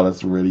think that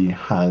Dallas really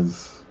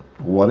has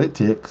what it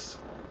takes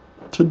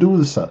to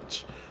do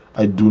such.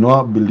 I do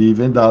not believe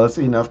in Dallas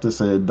enough to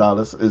say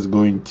Dallas is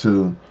going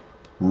to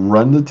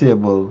run the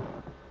table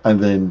and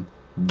then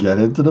get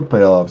into the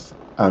playoffs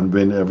and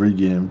win every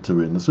game to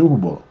win the Super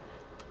Bowl.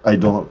 I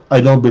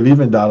don't believe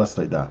in Dallas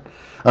like that.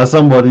 As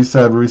somebody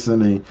said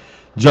recently,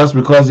 just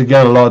because you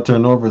get a lot of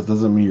turnovers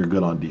doesn't mean you're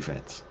good on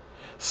defense.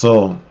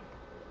 So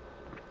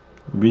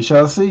we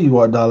shall see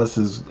what Dallas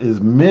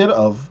is made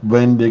of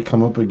when they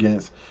come up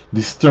against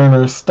the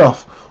sterner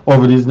stuff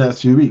over these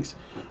next few weeks.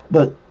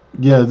 But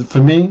yeah, for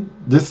me,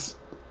 this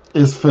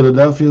is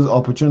Philadelphia's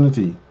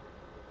opportunity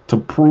to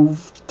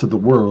prove to the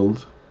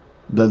world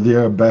that they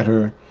are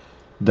better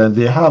than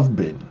they have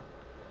been.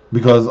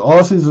 Because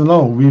all season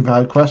long, we've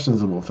had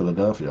questions about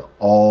Philadelphia.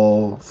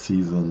 All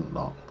season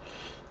long.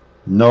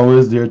 Now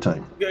is their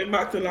time. Getting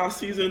back to last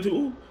season,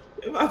 too.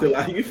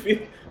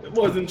 It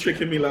wasn't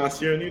tricking me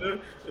last year.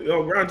 And,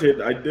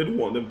 granted, I did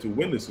want them to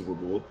win the Super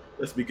Bowl.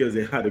 That's because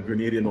they had a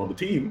Grenadian on the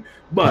team.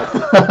 But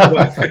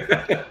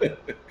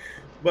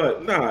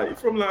nah,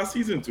 from last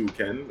season, too,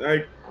 Ken.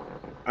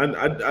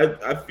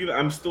 I feel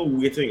I'm still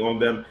waiting on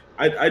them.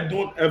 I'm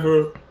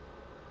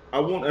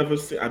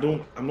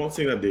not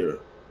saying that they're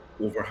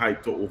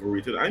overhyped or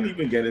overrated. I didn't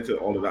even get into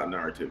all of that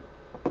narrative.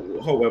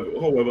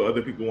 However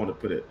other people want to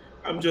put it.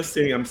 I'm just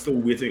saying I'm still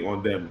waiting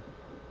on them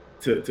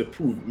to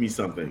prove me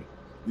something.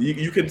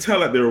 You can tell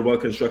that they're a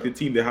well-constructed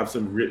team. They have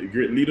some great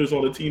leaders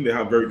on the team. They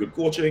have very good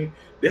coaching.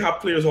 They have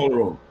players all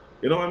around.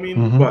 You know what I mean?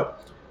 Mm-hmm.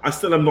 But I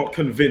still am not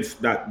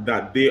convinced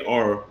that they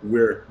are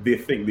where they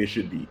think they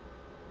should be.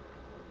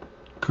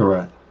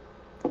 Correct.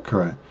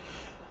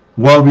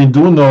 What we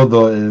do know,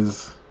 though,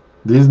 is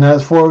these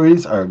next 4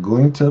 weeks are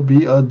going to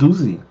be a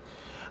doozy.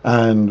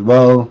 And,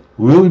 well,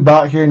 we'll be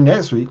back here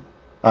next week.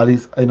 At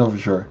least I know for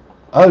sure.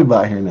 I'll be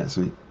back here next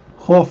week.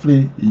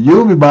 Hopefully,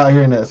 you'll be back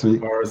here next week.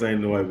 As far as I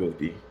know, I will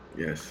be.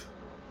 Yes.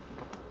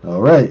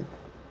 All right.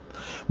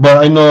 But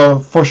I know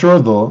for sure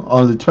though,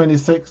 on the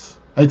 26th,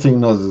 I think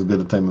now is as good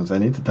a time as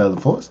any to tell the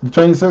folks. The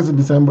 26th of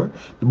December,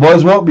 the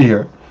boys won't be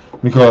here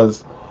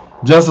because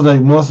just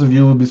like most of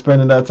you will be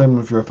spending that time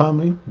with your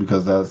family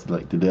because that's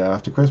like the day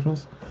after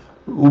Christmas,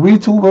 we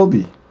too will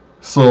be.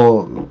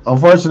 So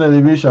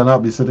unfortunately, we shall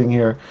not be sitting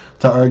here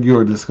to argue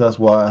or discuss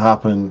what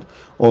happened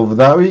over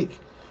that week.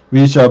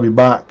 We shall be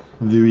back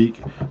the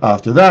week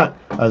after that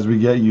as we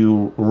get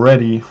you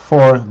ready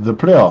for the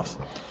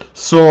playoffs.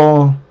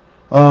 So,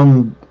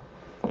 um,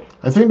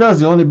 I think that's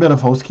the only bit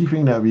of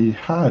housekeeping that we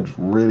had,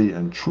 really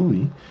and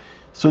truly.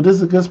 So this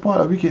is a good spot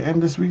that we can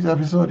end this week's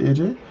episode,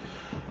 AJ.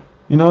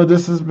 You know,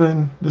 this has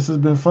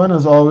been fun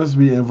as always.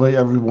 We invite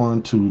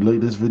everyone to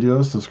like this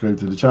video, subscribe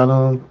to the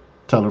channel,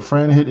 tell a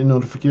friend, hit the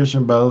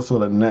notification bell so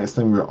that next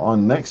time we're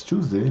on next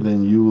Tuesday,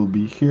 then you will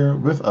be here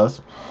with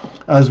us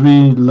as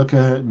we look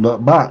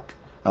back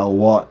at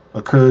what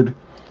occurred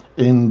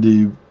in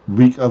the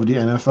week of the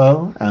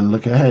NFL and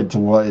look ahead to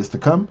what is to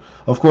come.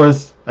 Of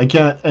course, I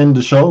can't end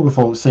the show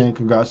without saying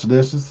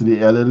congratulations to the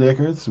LA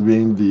Lakers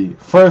being the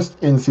first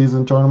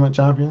in-season tournament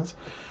champions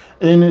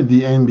in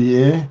the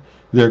NBA.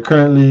 They're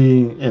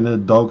currently in a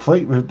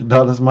dogfight with the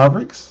Dallas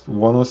Mavericks.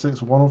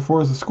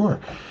 106-104 is the score.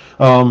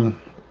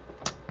 Um,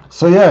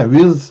 so yeah,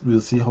 we'll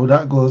see how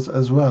that goes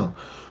as well.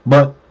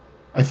 But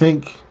I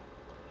think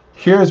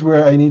here's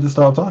where I need to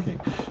stop talking.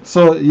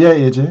 So yeah,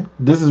 AJ,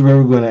 this is where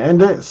we're going to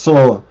end it.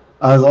 So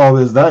as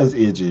always, that is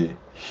AJ.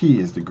 He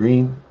is the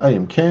green. I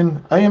am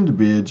Ken. I am the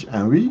beige,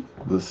 and we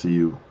will see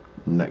you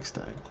next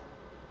time.